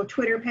 also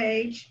Twitter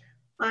page.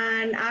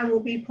 And I will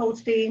be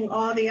posting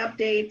all the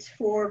updates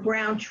for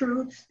Ground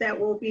Truths that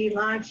will be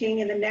launching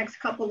in the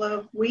next couple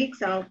of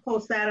weeks. I'll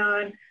post that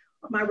on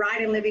my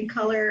Ride and Live in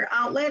Color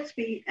outlets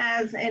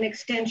as an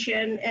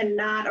extension and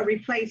not a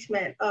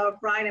replacement of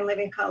Ride and Live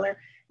in Color.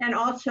 And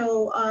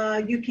also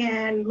you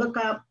can look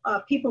up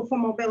People for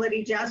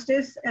Mobility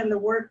Justice and the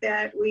work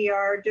that we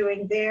are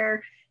doing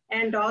there.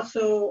 And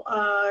also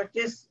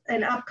just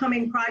an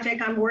upcoming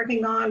project I'm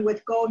working on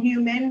with Go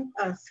Human,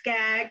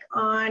 SCAG,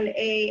 on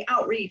a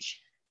outreach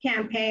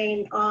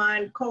campaign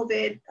on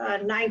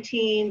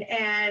COVID-19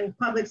 and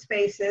public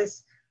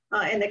spaces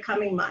in the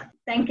coming month.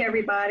 Thank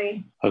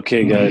everybody.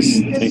 Okay, guys.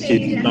 Thank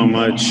you so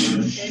much.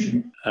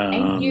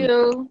 Thank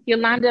you.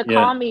 Yolanda,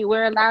 call me.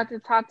 We're allowed to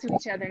talk to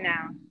each other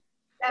now.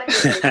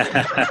 Okay,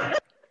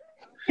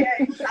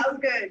 sounds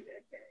good.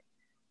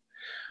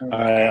 All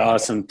right,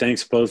 awesome.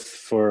 Thanks both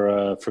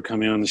for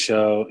coming on the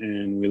show,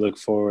 and we look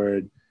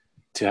forward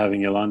to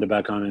having Yolanda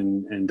back on,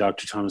 and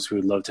Dr. Thomas, we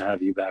would love to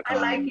have you back on.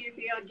 I'd like you to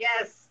be a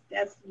guest.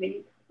 That's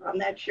me on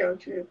that show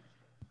too.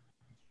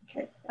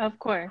 Okay. Of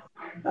course.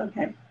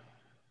 Okay.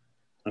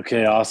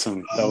 Okay,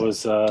 awesome. That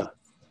was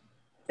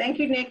Thank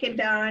you, Nick and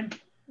Don.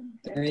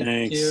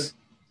 Thank you.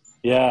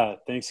 Yeah,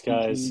 thanks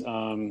guys.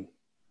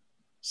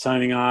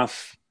 Signing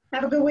off.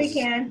 Have a good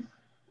weekend.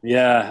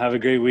 Yeah, have a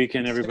great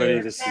weekend, everybody.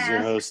 This is your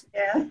host,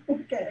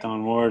 Okay.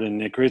 Don Ward and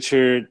Nick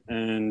Richard,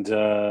 and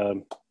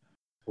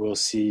we'll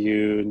see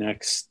you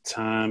next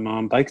time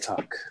on Bike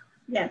Talk.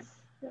 Yes.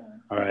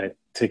 All right.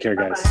 Take care,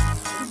 guys.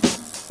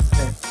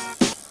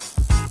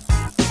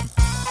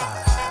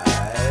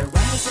 I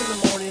rise in the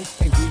morning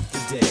and greet the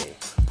day.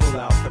 Pull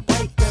out the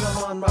bike and I'm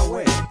on my way.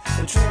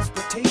 And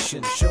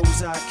transportation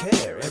shows I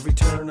care. Every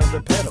turn of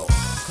the pedal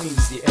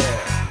cleans the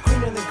air.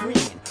 Greener than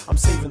green, I'm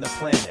saving the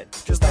planet.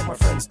 Just like my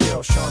friends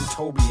Dale, Sean,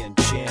 Toby, and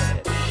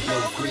Janet.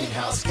 No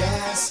greenhouse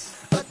gas,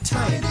 a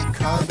tiny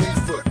carbon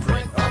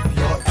footprint up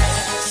your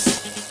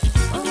ass.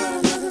 I'm on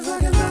a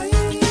motherfucking bike.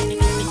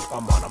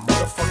 I'm on a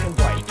motherfucking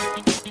bike.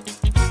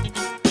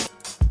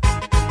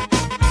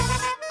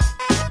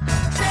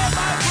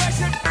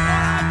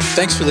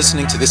 Thanks for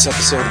listening to this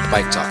episode of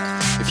Bike Talk.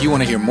 If you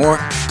want to hear more,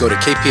 go to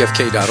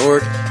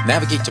kpfk.org,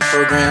 navigate to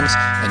programs,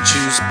 and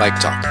choose Bike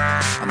Talk.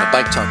 On the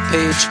Bike Talk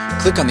page,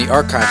 click on the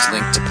archives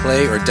link to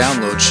play or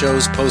download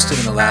shows posted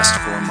in the last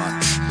 4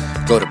 months.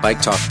 Go to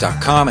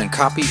biketalk.com and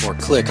copy or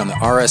click on the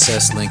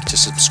RSS link to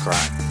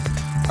subscribe.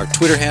 Our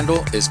Twitter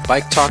handle is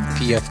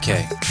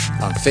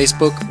BikeTalkPFK. On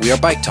Facebook, we are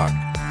Bike Talk.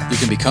 You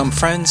can become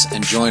friends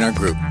and join our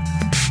group.